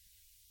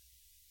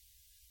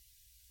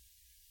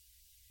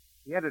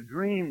 he had a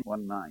dream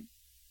one night.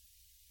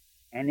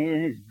 And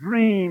in his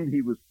dream,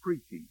 he was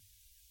preaching.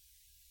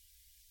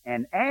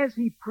 And as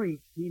he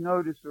preached, he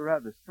noticed a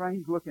rather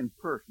strange-looking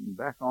person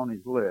back on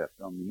his left,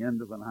 on the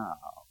end of an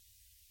aisle.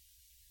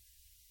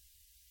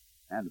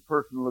 And the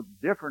person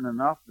looked different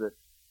enough that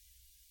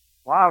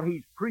while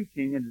he's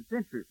preaching, and it's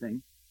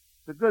interesting,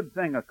 it's a good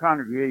thing a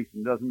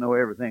congregation doesn't know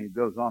everything that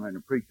goes on in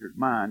a preacher's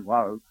mind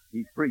while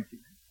he's preaching.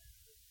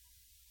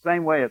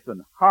 Same way it's a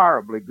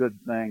horribly good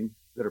thing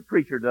that a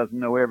preacher doesn't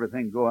know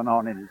everything going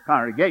on in his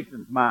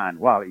congregation's mind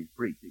while he's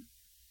preaching.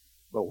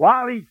 But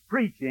while he's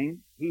preaching,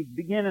 he's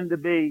beginning to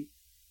be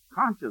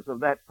conscious of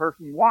that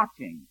person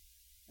watching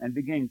and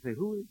beginning to say,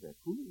 who is that?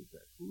 Who is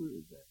that? Who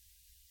is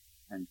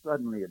that? And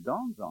suddenly it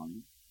dawns on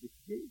him, it's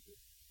Jesus.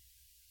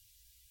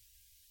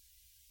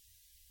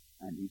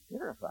 And he's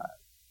terrified.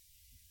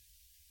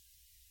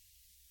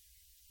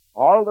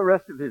 All the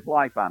rest of his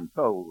life, I'm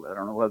told, I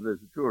don't know whether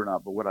this is true or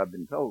not, but what I've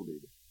been told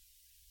is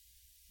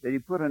that he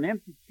put an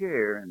empty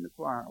chair in the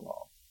choir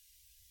loft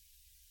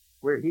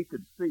where he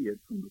could see it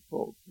from the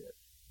pulpit.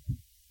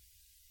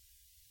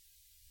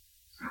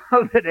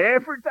 So that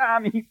every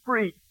time he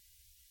preached,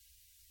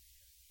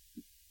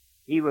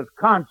 he was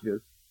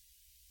conscious,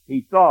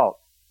 he thought,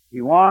 he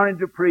wanted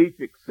to preach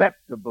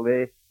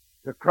acceptably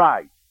to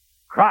Christ.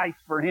 Christ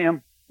for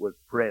him was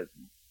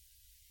present.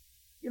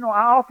 You know,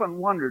 I often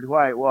wondered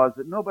why it was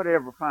that nobody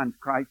ever finds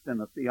Christ in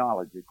a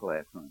theology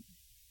classroom.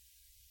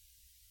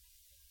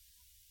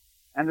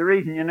 And the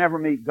reason you never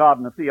meet God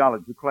in a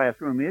theology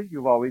classroom is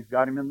you've always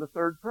got Him in the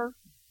third person.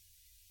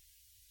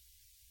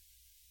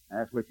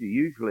 That's what you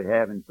usually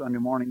have in Sunday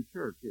morning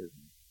church, isn't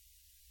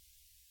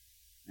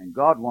it? And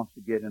God wants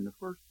to get in the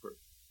first person,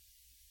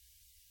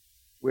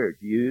 where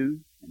it's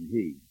you and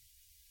He,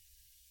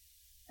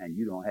 and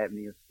you don't have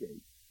any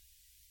escape.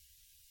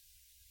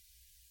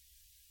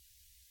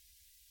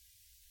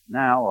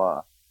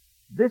 Now,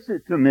 this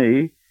is, to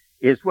me,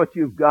 is what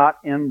you've got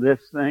in this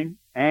thing.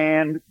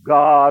 And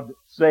God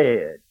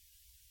said.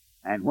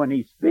 And when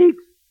He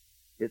speaks,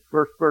 it's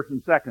first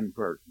person, second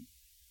person.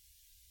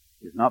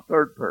 It's not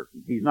third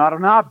person. He's not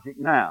an object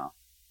now.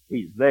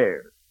 He's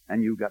there.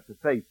 And you've got to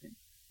face Him.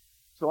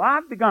 So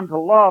I've begun to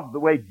love the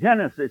way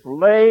Genesis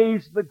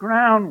lays the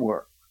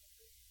groundwork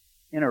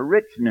in a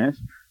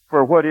richness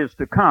for what is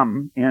to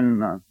come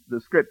in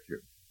the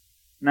Scripture.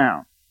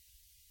 Now,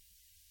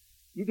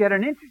 you get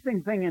an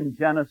interesting thing in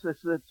Genesis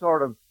that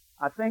sort of,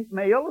 I think,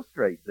 may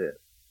illustrate this.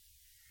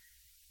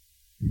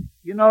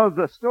 You know,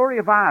 the story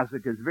of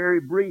Isaac is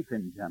very brief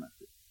in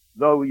Genesis.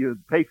 though the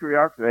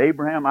patriarchs are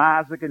Abraham,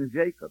 Isaac, and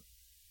Jacob.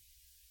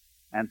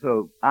 And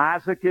so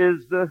Isaac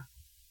is the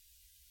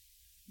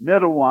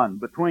middle one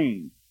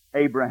between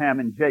Abraham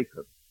and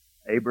Jacob.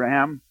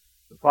 Abraham,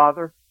 the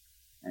father,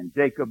 and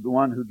Jacob, the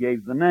one who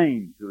gave the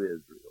name to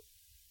Israel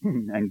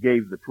and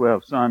gave the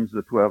 12 sons,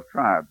 the 12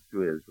 tribes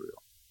to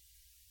Israel.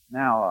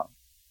 Now,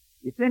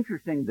 it's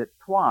interesting that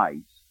twice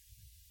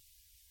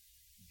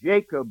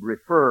Jacob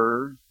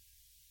refers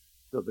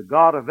to the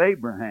God of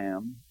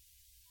Abraham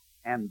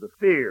and the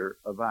fear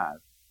of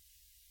Isaac.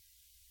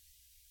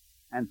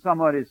 And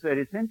somebody said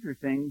it's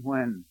interesting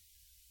when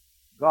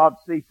God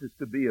ceases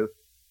to be a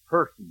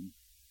person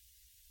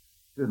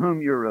to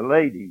whom you're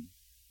relating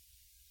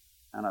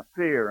and a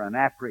fear, an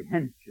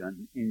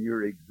apprehension in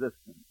your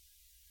existence.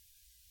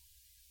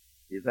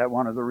 Is that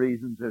one of the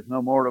reasons there's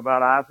no more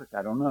about Isaac?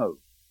 I don't know.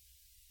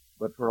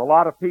 But for a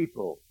lot of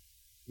people,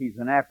 he's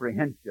an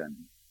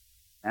apprehension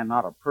and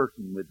not a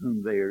person with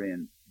whom they are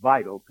in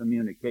vital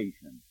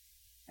communication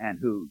and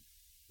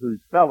whose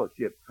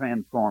fellowship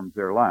transforms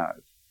their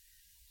lives.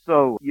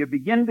 So you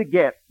begin to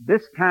get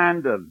this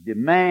kind of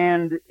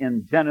demand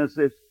in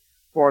Genesis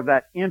for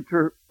that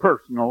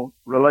interpersonal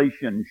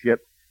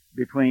relationship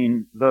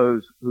between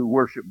those who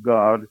worship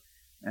God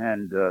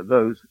and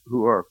those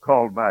who are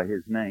called by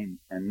His name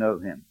and know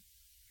Him.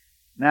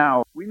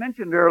 Now, we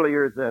mentioned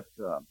earlier that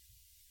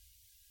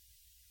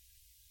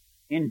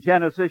in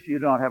Genesis you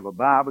don't have a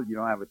Bible, you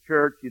don't have a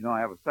church, you don't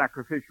have a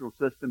sacrificial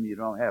system, you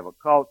don't have a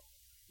cult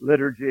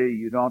liturgy,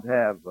 you don't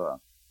have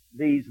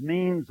these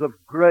means of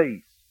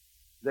grace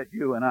that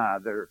you and I,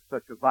 they're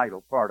such a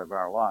vital part of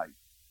our life.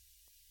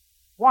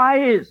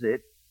 Why is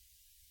it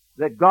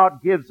that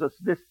God gives us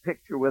this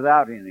picture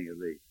without any of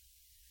these?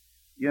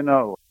 You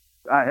know,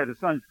 I had a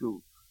Sunday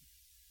school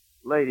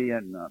lady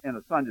in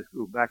a Sunday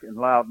school back in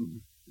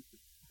Loudon.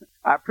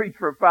 I preached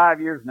for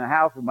 5 years in a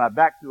house with my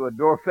back to a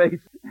door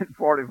face and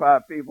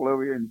 45 people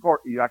over here in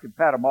court. I could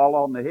pat them all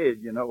on the head,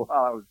 you know,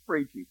 while I was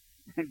preaching.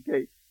 And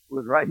Kate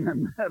was right in the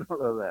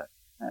middle of that.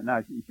 And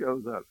now she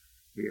shows up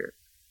here.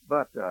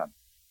 But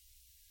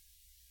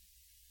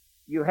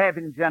you have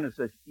in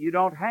Genesis, you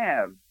don't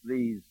have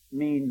these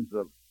means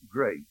of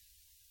grace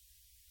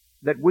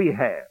that we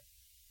have.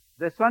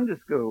 The Sunday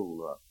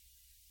school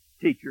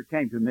teacher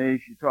came to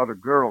me. She taught a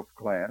girls'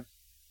 class.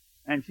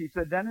 And she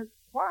said, Dennis,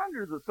 why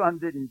under the sun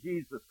didn't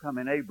Jesus come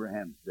in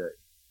Abraham's day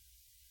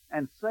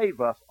and save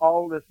us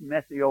all this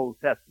messy Old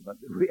Testament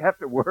that we have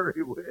to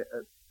worry with?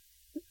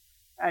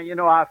 And, you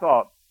know, I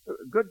thought,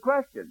 good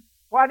question.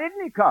 Why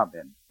didn't He come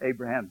in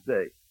Abraham's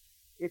day?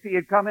 If He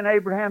had come in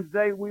Abraham's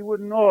day, we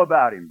wouldn't know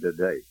about Him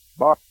today.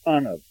 Bar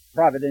none of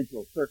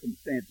providential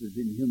circumstances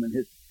in human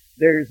history.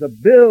 There's a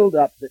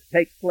build-up that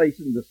takes place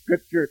in the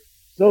Scripture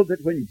so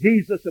that when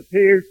Jesus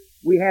appears,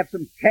 we have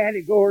some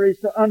categories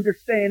to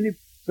understand Him,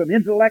 some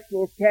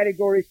intellectual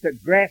categories to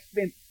grasp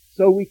Him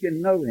so we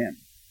can know Him.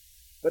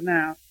 But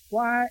now,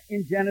 why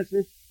in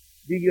Genesis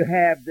do you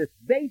have this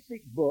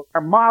basic book?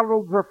 Our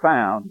models are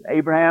found,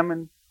 Abraham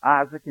and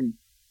Isaac and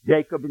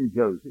Jacob and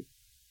Joseph.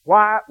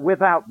 Why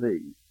without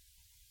these?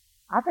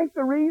 I think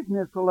the reason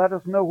is to let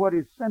us know what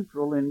is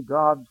central in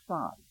God's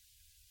sight.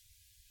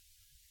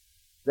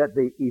 That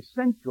the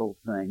essential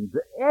thing,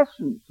 the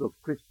essence of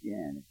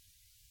Christianity,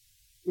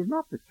 is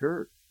not the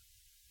church.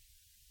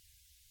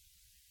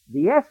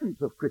 The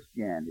essence of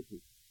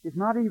Christianity is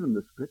not even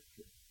the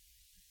Scripture.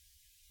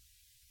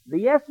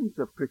 The essence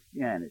of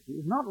Christianity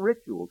is not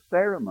ritual,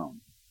 ceremony,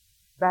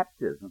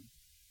 baptism,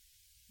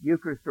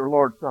 Eucharist or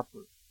Lord's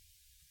Supper.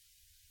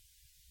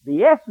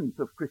 The essence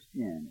of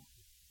Christianity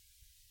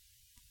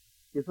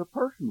is a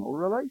personal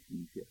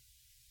relationship.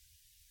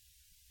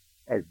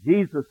 As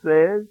Jesus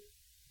says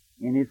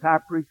in His high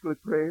priestly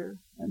prayer,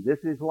 and this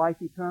is life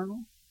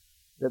eternal,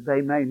 that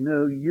they may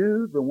know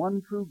You, the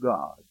one true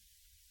God,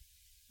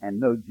 and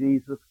know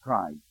Jesus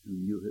Christ,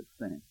 whom You have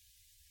sent.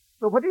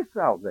 So what is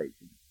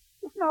salvation?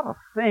 It's not a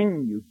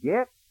thing you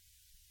get.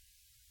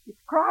 It's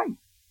Christ.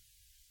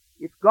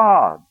 It's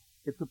God.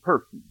 It's a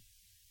person.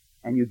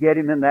 And you get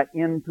Him in that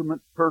intimate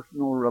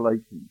personal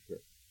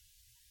relationship.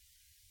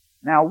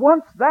 Now,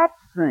 once that's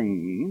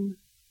seen,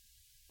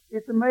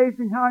 it's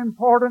amazing how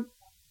important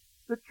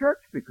the church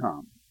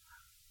becomes.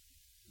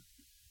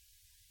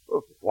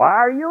 Why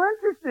are you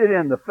interested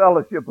in the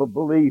fellowship of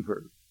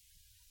believers?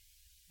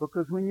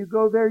 Because when you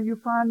go there,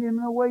 you find Him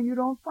in a way you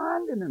don't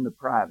find Him in the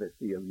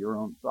privacy of your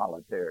own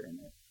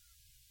solitariness.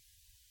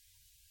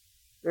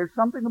 There's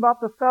something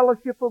about the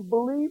fellowship of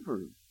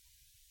believers.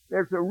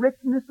 There's a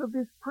richness of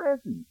His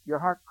presence your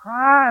heart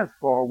cries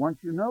for once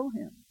you know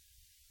Him.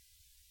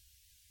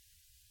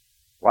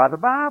 Why the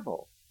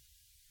Bible?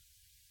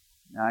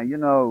 Now, you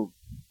know,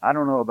 I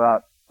don't know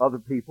about other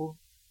people,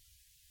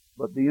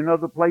 but do you know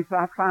the place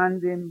I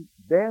find Him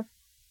best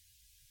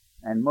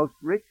and most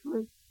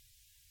richly?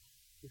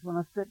 Is when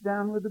I sit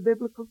down with the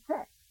biblical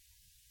text.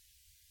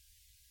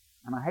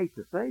 And I hate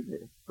to say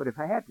this, but if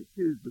I had to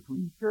choose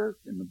between church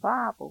and the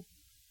Bible,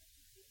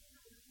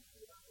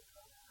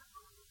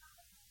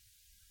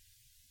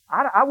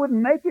 I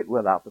wouldn't make it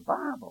without the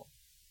Bible.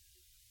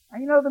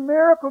 And you know, the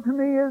miracle to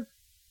me is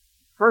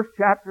First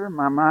chapter,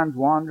 my mind's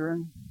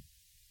wandering.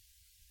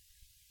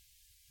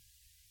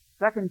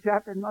 Second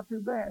chapter, not too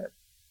bad.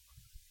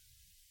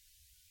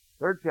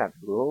 Third chapter,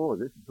 oh,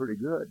 this is pretty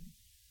good.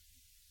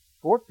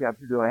 Fourth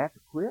chapter, do I have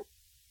to quit?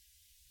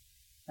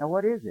 Now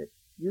what is it?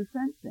 You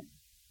sense him.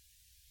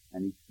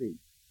 And he speaks.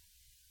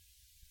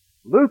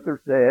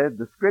 Luther said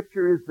the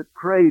Scripture is the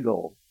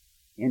cradle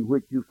in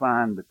which you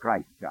find the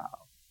Christ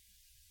child.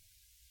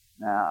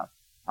 Now,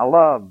 I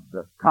love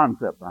the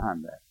concept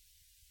behind that.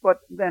 But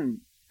then,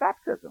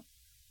 baptism.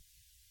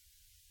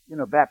 You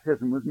know,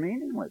 baptism was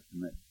meaningless to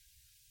me.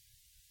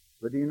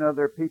 But do you know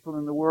there are people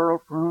in the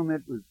world for whom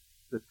it was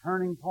the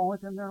turning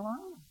point in their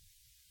lives?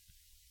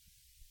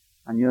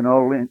 And you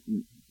know,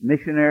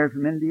 missionaries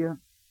from India,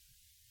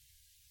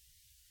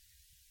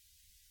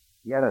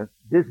 he had a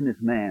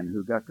businessman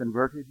who got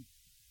converted.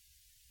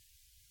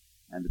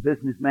 And the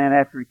businessman,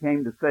 after he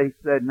came to faith,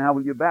 said, now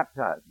will you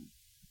baptize me?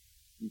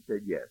 He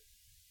said, yes.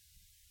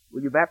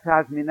 Will you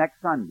baptize me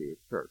next Sunday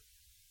at church?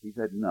 He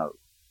said, no.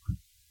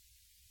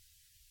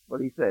 Well,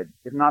 he said,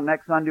 if not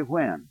next Sunday,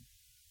 when?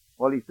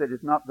 Well, he said,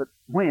 it's not the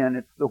when,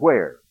 it's the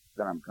where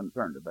that I'm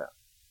concerned about.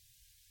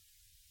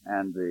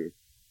 And the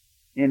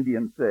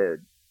Indian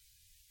said,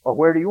 well,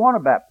 where do you want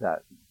to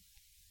baptize me?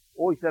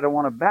 Oh, he said, I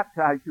want to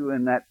baptize you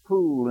in that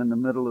pool in the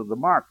middle of the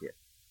market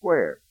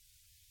square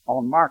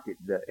on market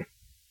day.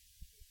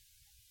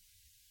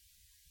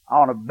 I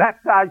want to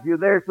baptize you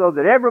there so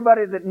that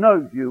everybody that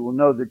knows you will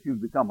know that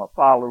you've become a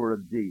follower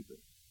of Jesus.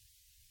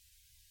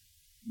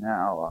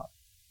 Now,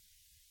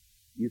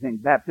 you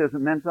think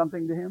baptism meant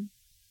something to him?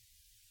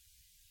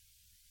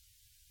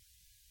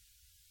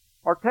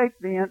 Or take,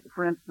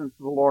 for instance,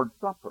 the Lord's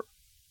Supper.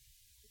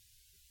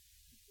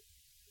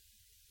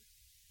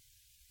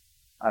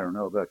 I don't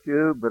know about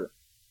you, but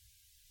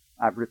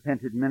I've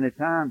repented many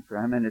times for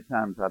how many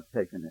times I've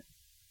taken it.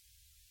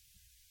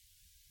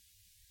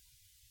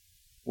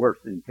 Worse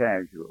than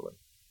casually.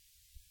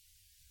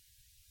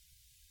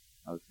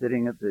 I was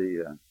sitting at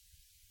the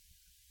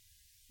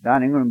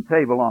dining room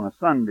table on a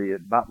Sunday at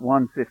about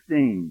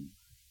 1:15.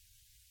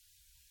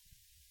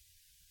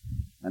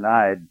 And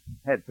I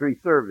had 3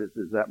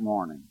 services that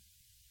morning.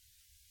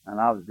 And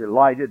I was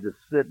delighted to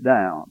sit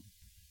down.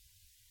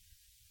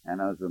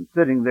 And as I'm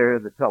sitting there,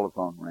 the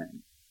telephone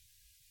rang.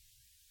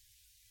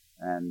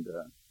 And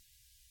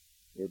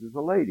it was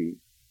a lady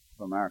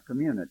from our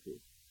community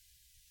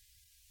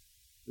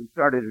who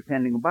started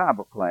attending a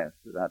Bible class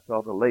that I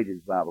taught, a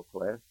ladies' Bible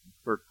class, the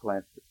first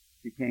class that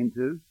she came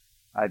to.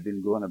 I'd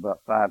been going about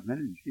 5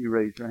 minutes, and she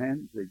raised her hand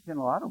and said, you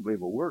know, I don't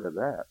believe a word of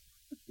that.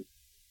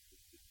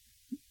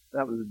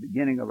 That was the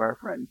beginning of our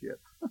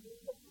friendship.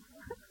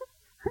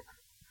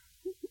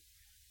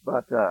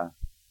 But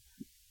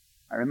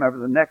I remember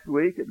the next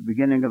week, at the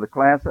beginning of the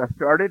class I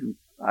started, and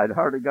I'd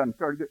hardly gotten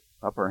started,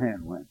 up her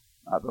hand went.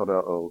 I thought,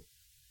 uh-oh.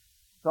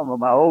 Some of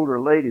my older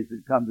ladies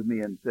had come to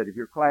me and said, if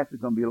your class is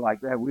going to be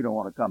like that, we don't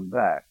want to come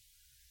back.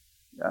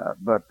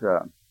 But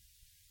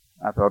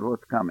I thought,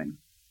 what's coming?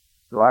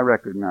 So I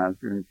recognized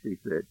her, and she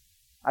said,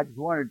 I just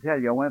wanted to tell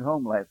you, I went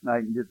home last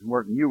night and did some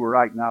work, and you were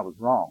right and I was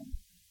wrong.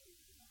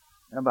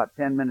 And about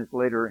 10 minutes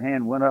later, her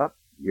hand went up.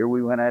 Here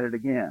we went at it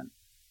again.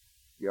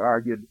 She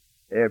argued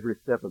every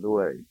step of the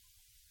way.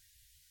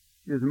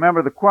 She was a member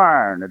of the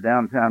choir in a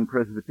downtown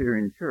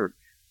Presbyterian church.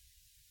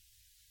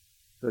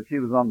 So she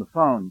was on the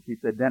phone. She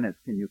said, Dennis,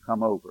 can you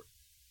come over?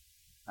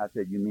 I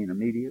said, you mean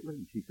immediately?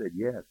 And she said,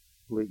 yes,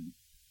 please.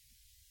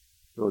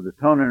 So with the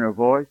tone in her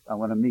voice, I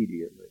went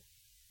immediately.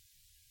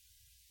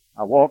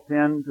 I walked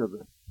into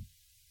the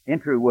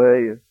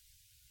entryway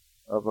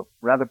of a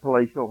rather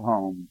palatial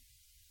home.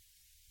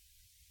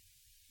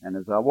 And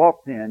as I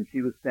walked in,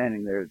 she was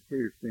standing there,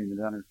 tears streaming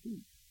down her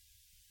cheeks.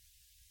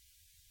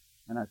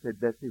 And I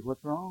said, Betsy,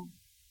 what's wrong?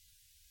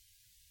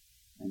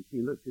 And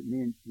she looked at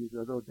me and she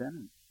said, oh,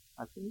 Dennis,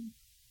 I see.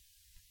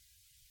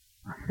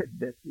 I said,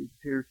 Betsy,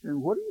 tears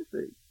streaming, what do you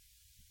see?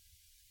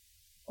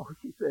 Oh,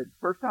 she said,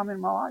 first time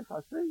in my life I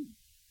see.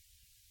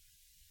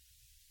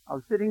 I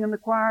was sitting in the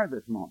choir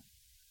this morning.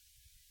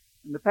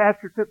 And the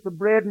pastor took the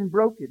bread and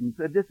broke it and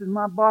said, this is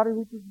my body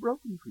which is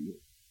broken for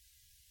you.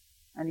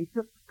 And he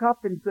took the cup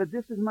and said,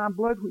 this is my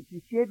blood which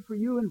is shed for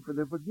you and for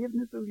the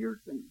forgiveness of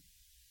your sins.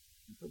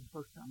 And for the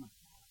first time I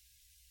saw it,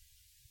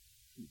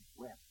 she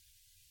wept.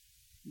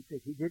 He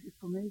said, he did it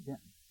for me,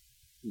 then.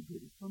 He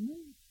did it for me.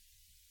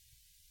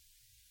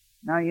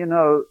 Now, you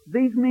know,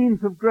 these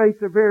means of grace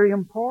are very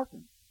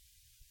important.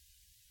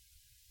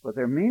 But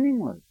they're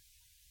meaningless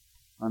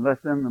unless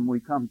in them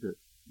we come to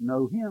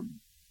know Him.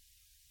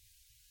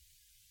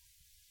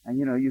 And,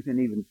 you know, you can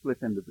even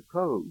slip into the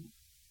code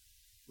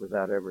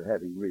without ever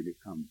having really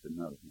come to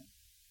know Him.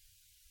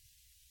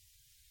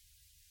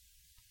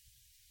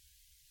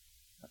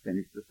 I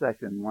finished the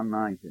session one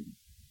night, and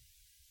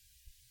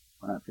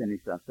when I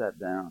finished, I sat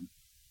down.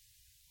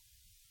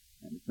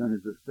 And as soon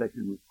as the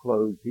session was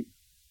closed, a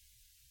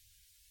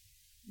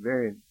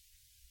very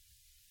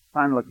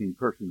fine-looking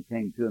person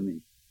came to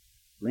me,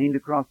 leaned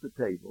across the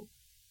table,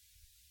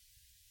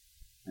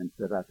 and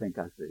said, I think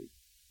I see.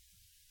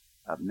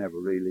 I've never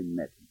really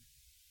met him,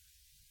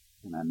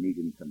 and I meet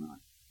him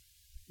tonight.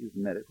 He was a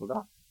medical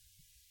doctor.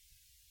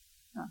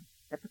 Now,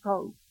 at the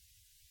cove,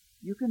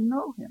 you can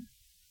know him.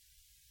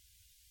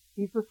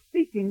 He's a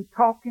speaking,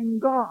 talking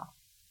God.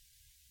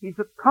 He's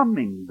a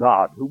coming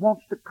God who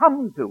wants to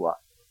come to us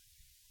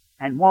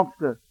and wants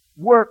to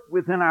work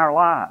within our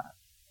lives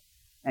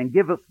and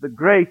give us the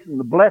grace and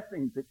the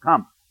blessings that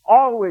come,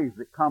 always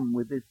that come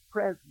with His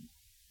presence.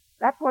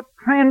 That's what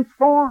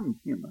transforms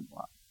human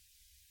life.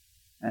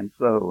 And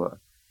so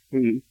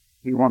He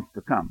wants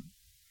to come.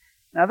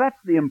 Now that's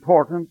the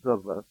importance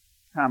of a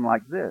time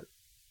like this.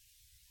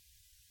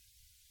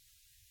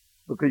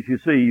 Because you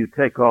see, you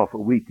take off a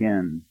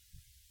weekend.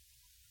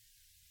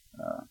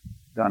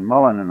 Don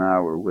Mullen and I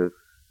were with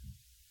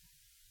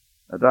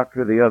a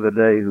doctor the other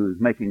day who was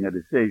making a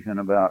decision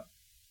about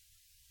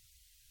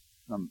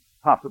some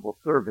possible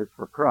service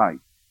for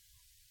Christ.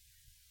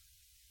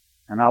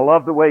 And I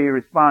love the way he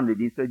responded.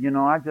 He said,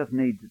 I just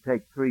need to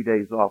take 3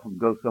 days off and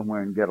go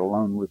somewhere and get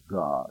alone with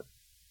God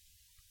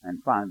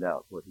and find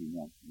out what He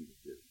wants me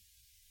to do.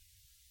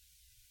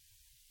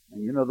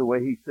 And you know the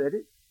way he said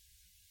it?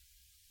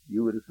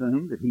 You would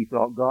assume that he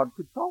thought God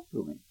could talk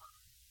to him,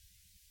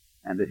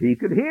 and that he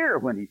could hear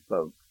when he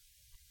spoke,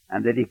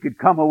 and that he could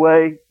come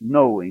away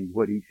knowing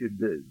what he should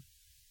do.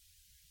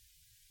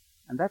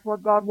 And that's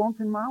what God wants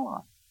in my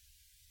life.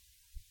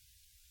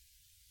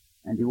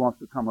 And He wants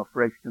to come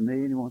afresh to me,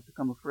 and He wants to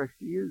come afresh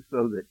to you,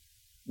 so that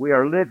we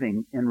are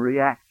living in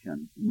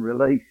reaction, in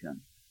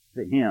relation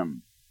to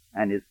Him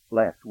and His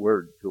last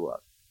word to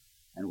us,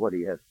 and what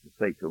He has to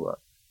say to us.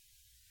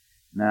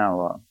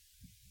 Now,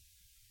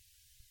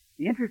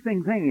 the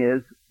interesting thing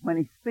is, when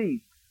He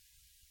speaks,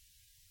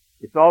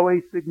 it's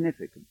always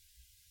significant.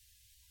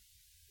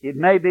 It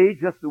may be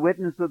just the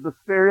witness of the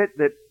Spirit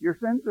that your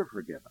sins are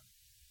forgiven,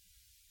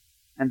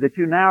 and that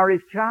you now are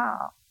His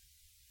child.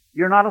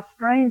 You're not a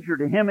stranger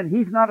to Him, and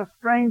He's not a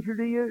stranger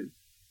to you.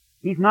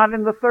 He's not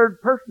in the third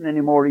person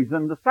anymore. He's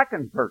in the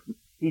second person.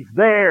 He's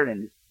there,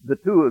 and it's the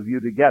two of you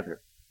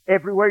together.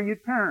 Everywhere you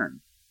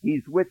turn,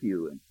 He's with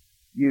you, and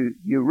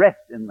you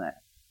rest in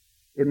that.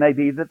 It may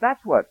be that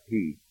that's what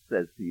He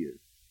says to you.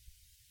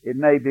 It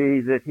may be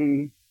that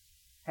He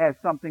has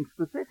something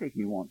specific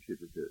He wants you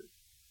to do.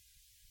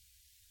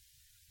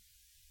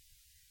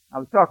 I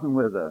was talking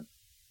with a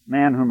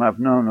man whom I've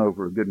known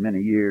over a good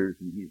many years,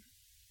 and he's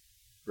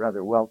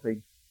rather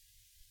wealthy,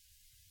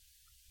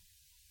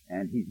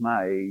 and he's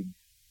my age.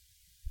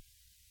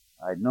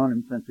 I'd known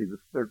him since he was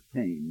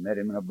 13, met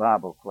him in a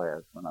Bible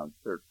class when I was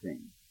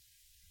 13,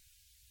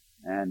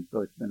 and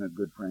so it's been a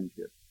good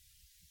friendship.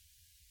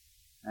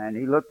 And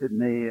he looked at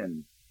me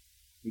and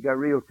he got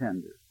real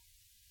tender.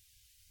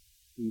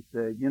 He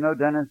said,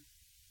 Dennis,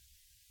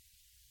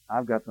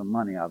 I've got some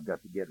money I've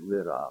got to get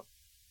rid of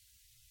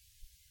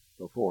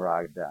before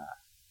I die.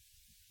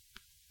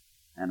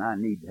 And I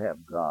need to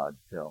have God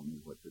tell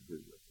me what to do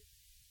with it.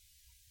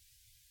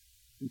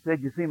 He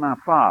said, you see, my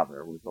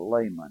father was a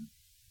layman.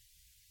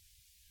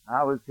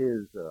 I was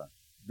his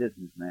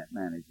business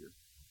manager.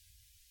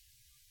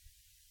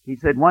 He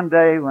said, one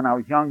day when I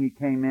was young, he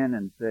came in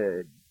and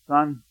said,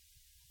 son,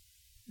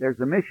 there's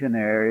a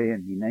missionary,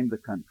 and he named the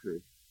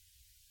country.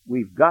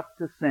 We've got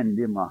to send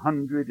him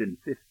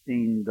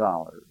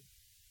 $115.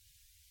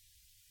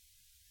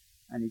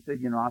 And he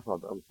said, I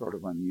thought that was sort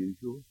of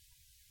unusual.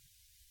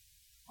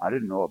 I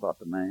didn't know about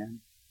the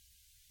man.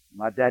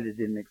 My daddy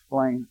didn't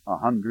explain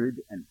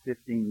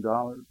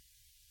 $115.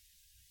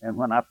 And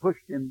when I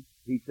pushed him,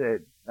 he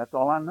said, that's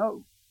all I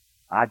know.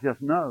 I just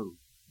know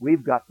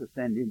we've got to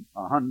send him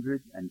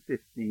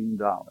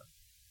 $115.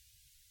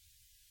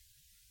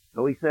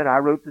 So he said, I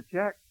wrote the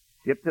check,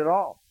 shipped it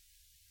off.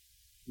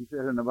 He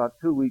said, in about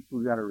 2 weeks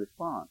we got a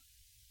response.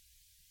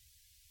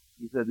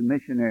 He said, the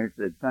missionary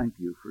said, thank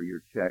you for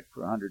your check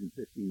for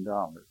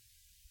 $115.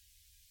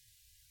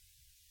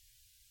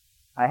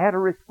 I had a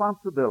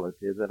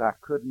responsibility that I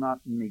could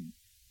not meet.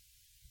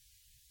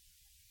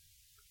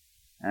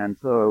 And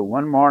so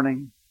one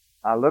morning,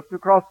 I looked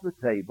across the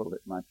table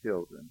at my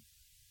children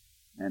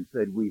and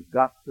said, we've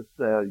got to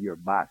sell your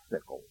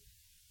bicycle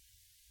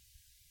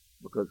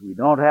because we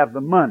don't have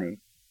the money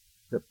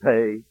to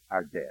pay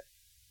our debt.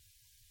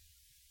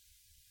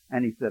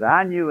 And he said,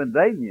 I knew and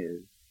they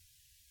knew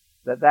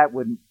that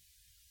would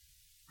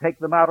take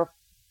them out of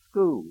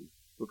school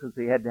because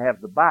they had to have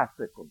the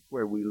bicycles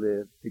where we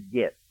lived to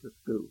get to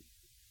school.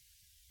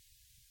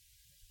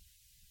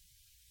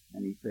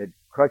 And he said,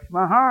 crushed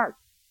my heart.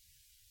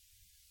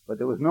 But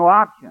there was no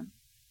option.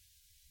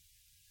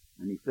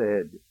 And he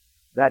said,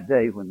 that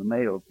day when the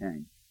mail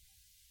came,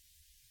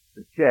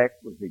 the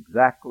check was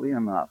exactly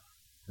enough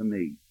to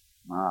meet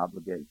my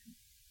obligation.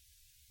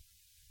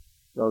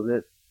 So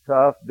this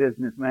tough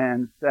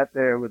businessman sat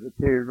there with the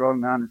tears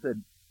rolling down and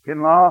said,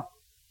 Kinlaw,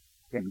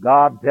 can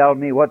God tell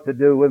me what to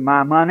do with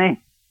my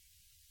money?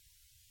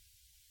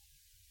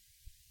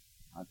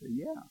 I said,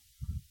 yeah.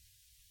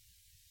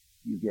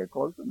 You get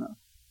close enough.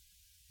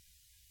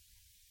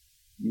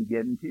 You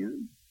get in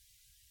tune.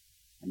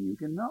 And you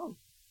can know.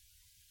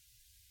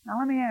 Now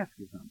let me ask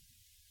you something.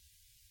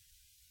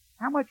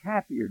 How much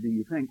happier do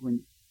you think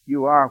when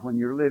you are when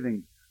you're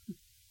living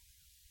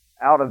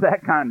out of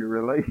that kind of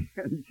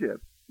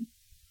relationship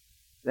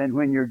than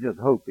when you're just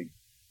hoping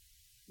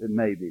that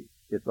maybe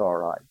it's all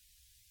right.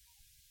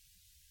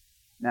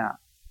 Now,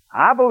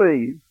 I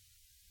believe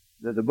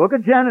that the book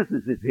of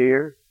Genesis is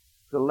here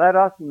to let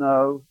us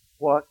know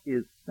what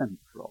is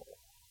central.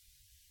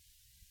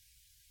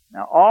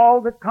 Now,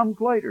 all that comes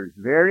later is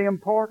very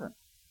important.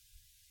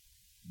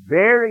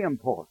 Very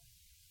important.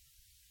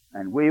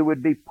 And we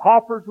would be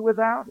paupers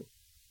without it.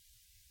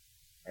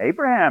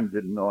 Abraham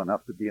didn't know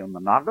enough to be a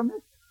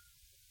monogamist.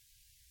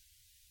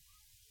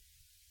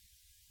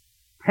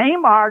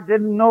 Tamar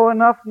didn't know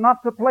enough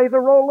not to play the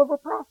role of a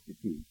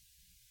prostitute.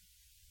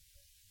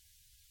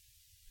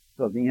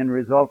 So the end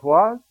result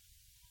was,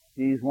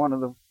 she's one of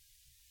the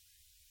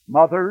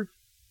mothers,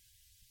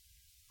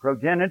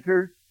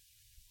 progenitors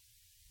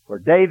for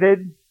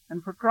David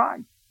and for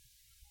Christ.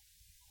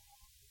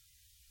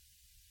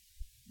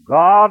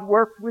 God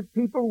works with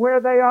people where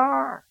they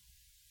are.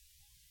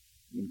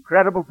 The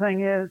incredible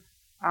thing is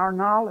our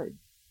knowledge.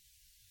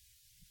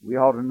 We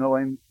ought to know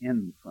Him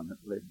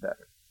infinitely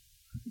better.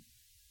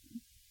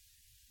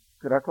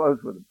 Could I close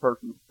with a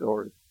personal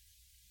story?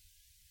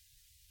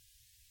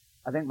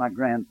 I think my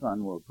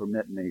grandson will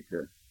permit me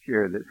to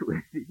share this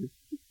with you.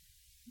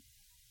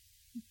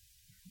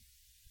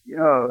 You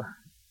know,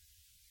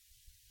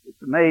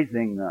 it's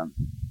amazing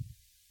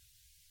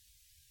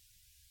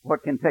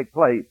what can take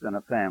place in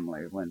a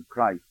family when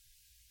Christ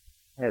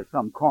has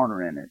some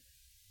corner in it.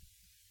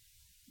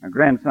 My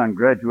grandson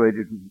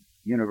graduated from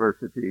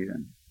university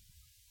and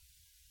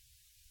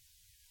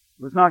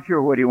was not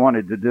sure what he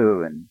wanted to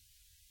do, and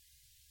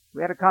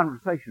we had a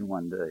conversation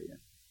one day.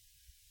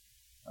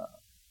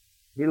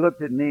 He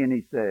looked at me and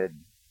he said,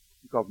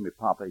 he called me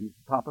Papa. He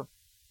said, Papa,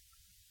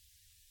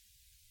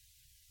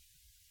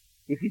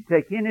 if you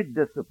take any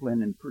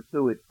discipline and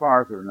pursue it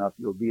farther enough,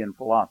 you'll be in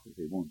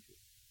philosophy, won't you?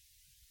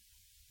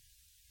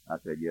 I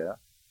said, yeah.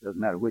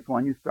 Doesn't matter which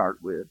one you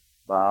start with.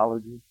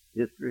 Biology,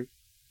 history,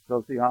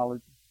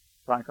 sociology,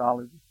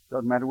 psychology.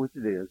 Doesn't matter which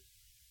it is.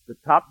 The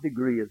top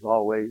degree is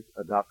always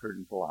a doctorate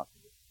in philosophy.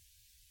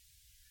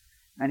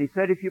 And he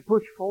said, if you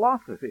push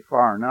philosophy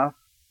far enough,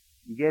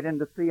 you get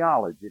into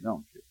theology,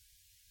 don't you?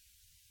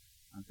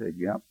 I said,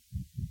 yep.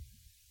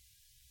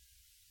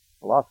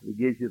 Philosophy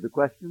gives you the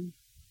questions,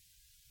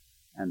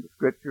 and the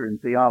Scripture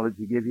and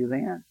theology give you the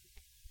answers.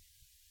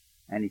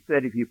 And he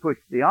said, if you push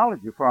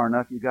theology far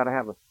enough, you've got to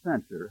have a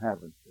center,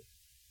 haven't you?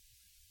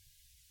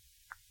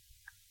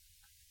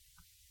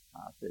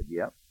 I said,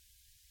 yep.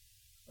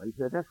 Well, he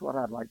said, that's what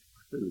I'd like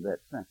to pursue, that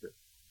center.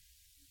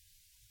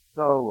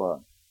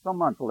 So, some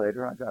months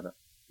later, I got an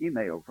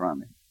email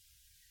from him.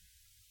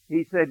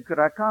 He said, could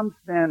I come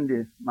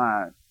spend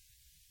my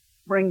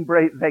spring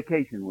break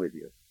vacation with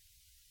you?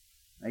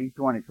 Now, he's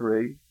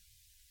 23.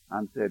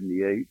 I'm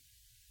 78.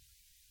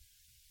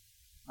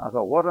 I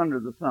thought, what under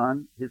the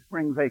sun? His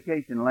spring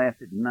vacation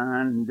lasted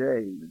 9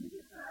 days.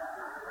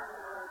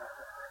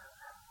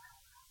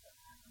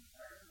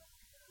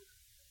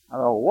 I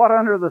thought, what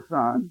under the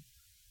sun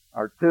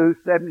are two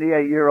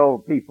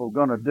 78-year-old people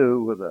going to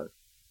do with a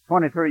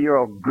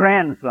 23-year-old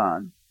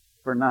grandson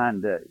for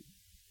 9 days?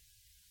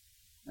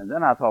 And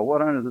then I thought,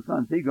 what under the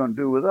sun is he going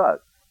to do with us?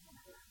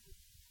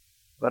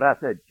 But I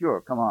said,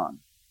 sure, come on.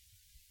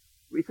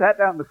 We sat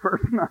down the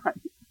first night.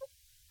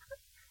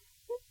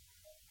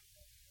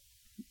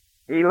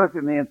 He looked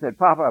at me and said,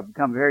 Papa, I've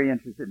become very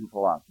interested in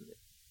philosophy.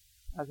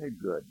 I said,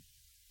 good.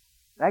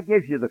 That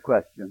gives you the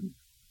questions.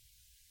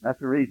 That's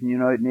the reason you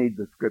know it needs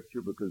the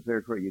Scripture, because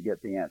there's where you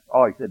get the answer.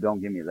 Oh, he said,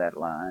 don't give me that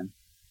line.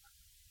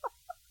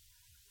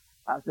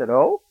 I said,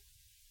 oh?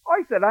 Oh,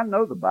 he said, I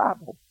know the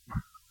Bible.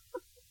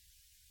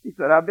 He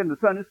said, I've been to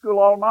Sunday school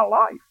all my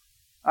life.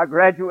 I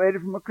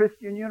graduated from a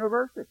Christian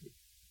university.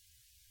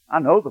 I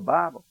know the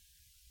Bible.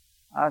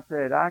 I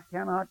said, I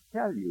cannot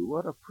tell you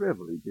what a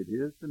privilege it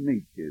is to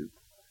meet you.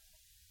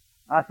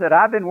 I said,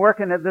 I've been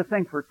working at this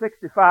thing for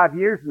 65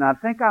 years, and I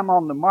think I'm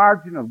on the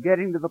margin of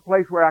getting to the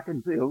place where I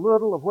can see a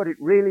little of what it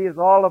really is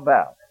all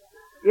about.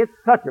 It's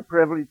such a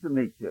privilege to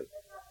meet you.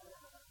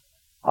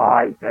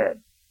 Oh, he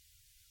said.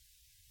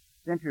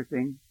 It's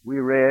interesting. We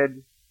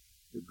read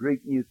the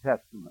Greek New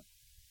Testament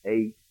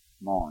 8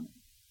 mornings.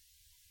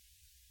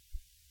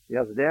 The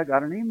other day I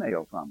got an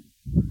email from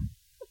him.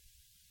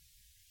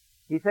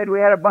 He said, we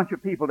had a bunch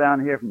of people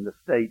down here from the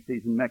States.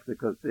 He's in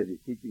Mexico City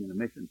teaching in a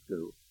mission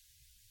school.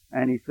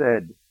 And he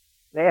said,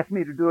 they asked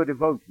me to do a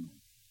devotional.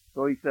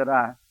 So he said,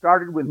 I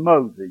started with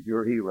Moses,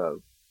 your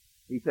hero.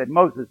 He said,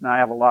 Moses and I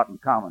have a lot in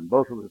common.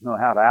 Both of us know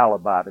how to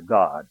alibi to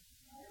God.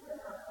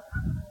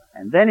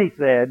 And then he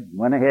said,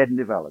 went ahead and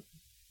developed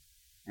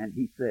it. And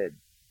he said,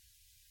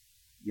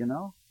 you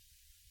know,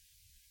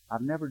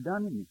 I've never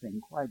done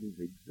anything quite as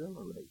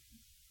exhilarating.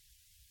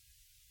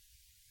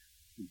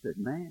 He said,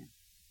 man,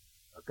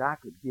 a guy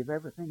could give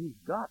everything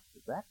he's got to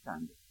that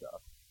kind of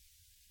stuff.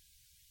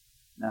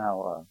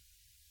 Now,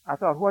 I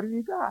thought, what have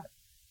you got?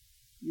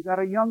 You got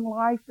a young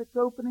life that's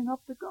opening up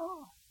to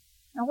God.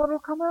 Now, what will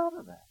come out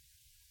of that?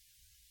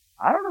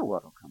 I don't know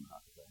what will come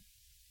out of that.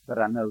 But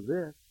I know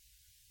this.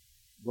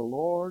 The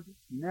Lord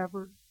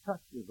never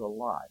touches a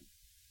life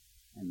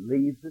and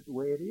leaves it the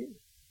way it is.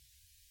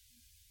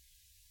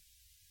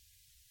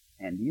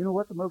 And do you know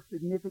what the most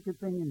significant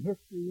thing in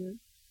history is?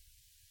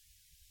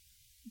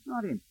 It's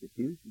not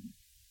institutions.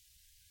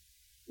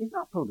 It's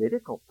not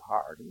political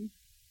parties.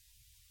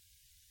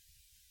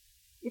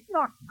 It's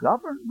not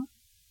government.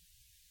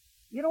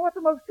 You know what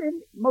the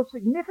most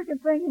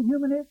significant thing in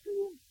human history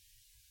is?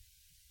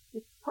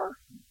 It's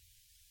persons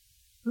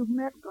who've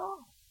met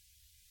God.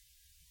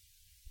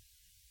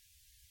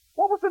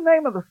 What was the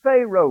name of the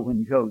Pharaoh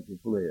when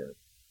Joseph lived?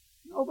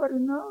 Nobody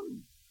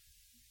knows.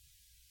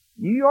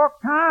 New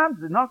York Times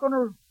is not going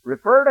to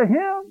refer to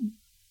him.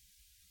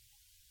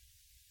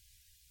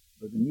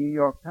 But the New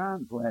York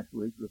Times last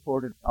week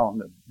reported on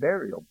the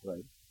burial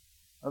place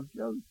of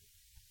Joseph.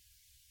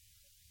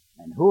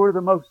 And who are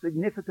the most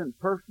significant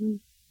persons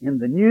in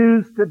the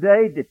news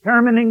today,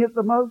 determining it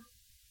the most?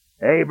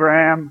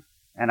 Abraham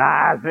and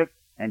Isaac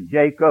and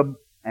Jacob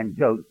and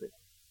Joseph.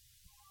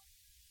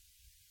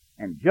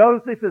 And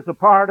Joseph is a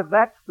part of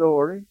that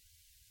story,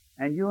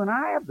 and you and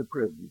I have the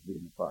privilege of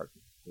being a part of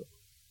the story.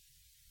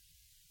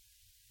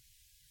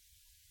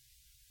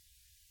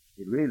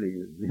 It really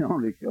is the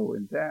only show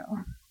in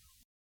town.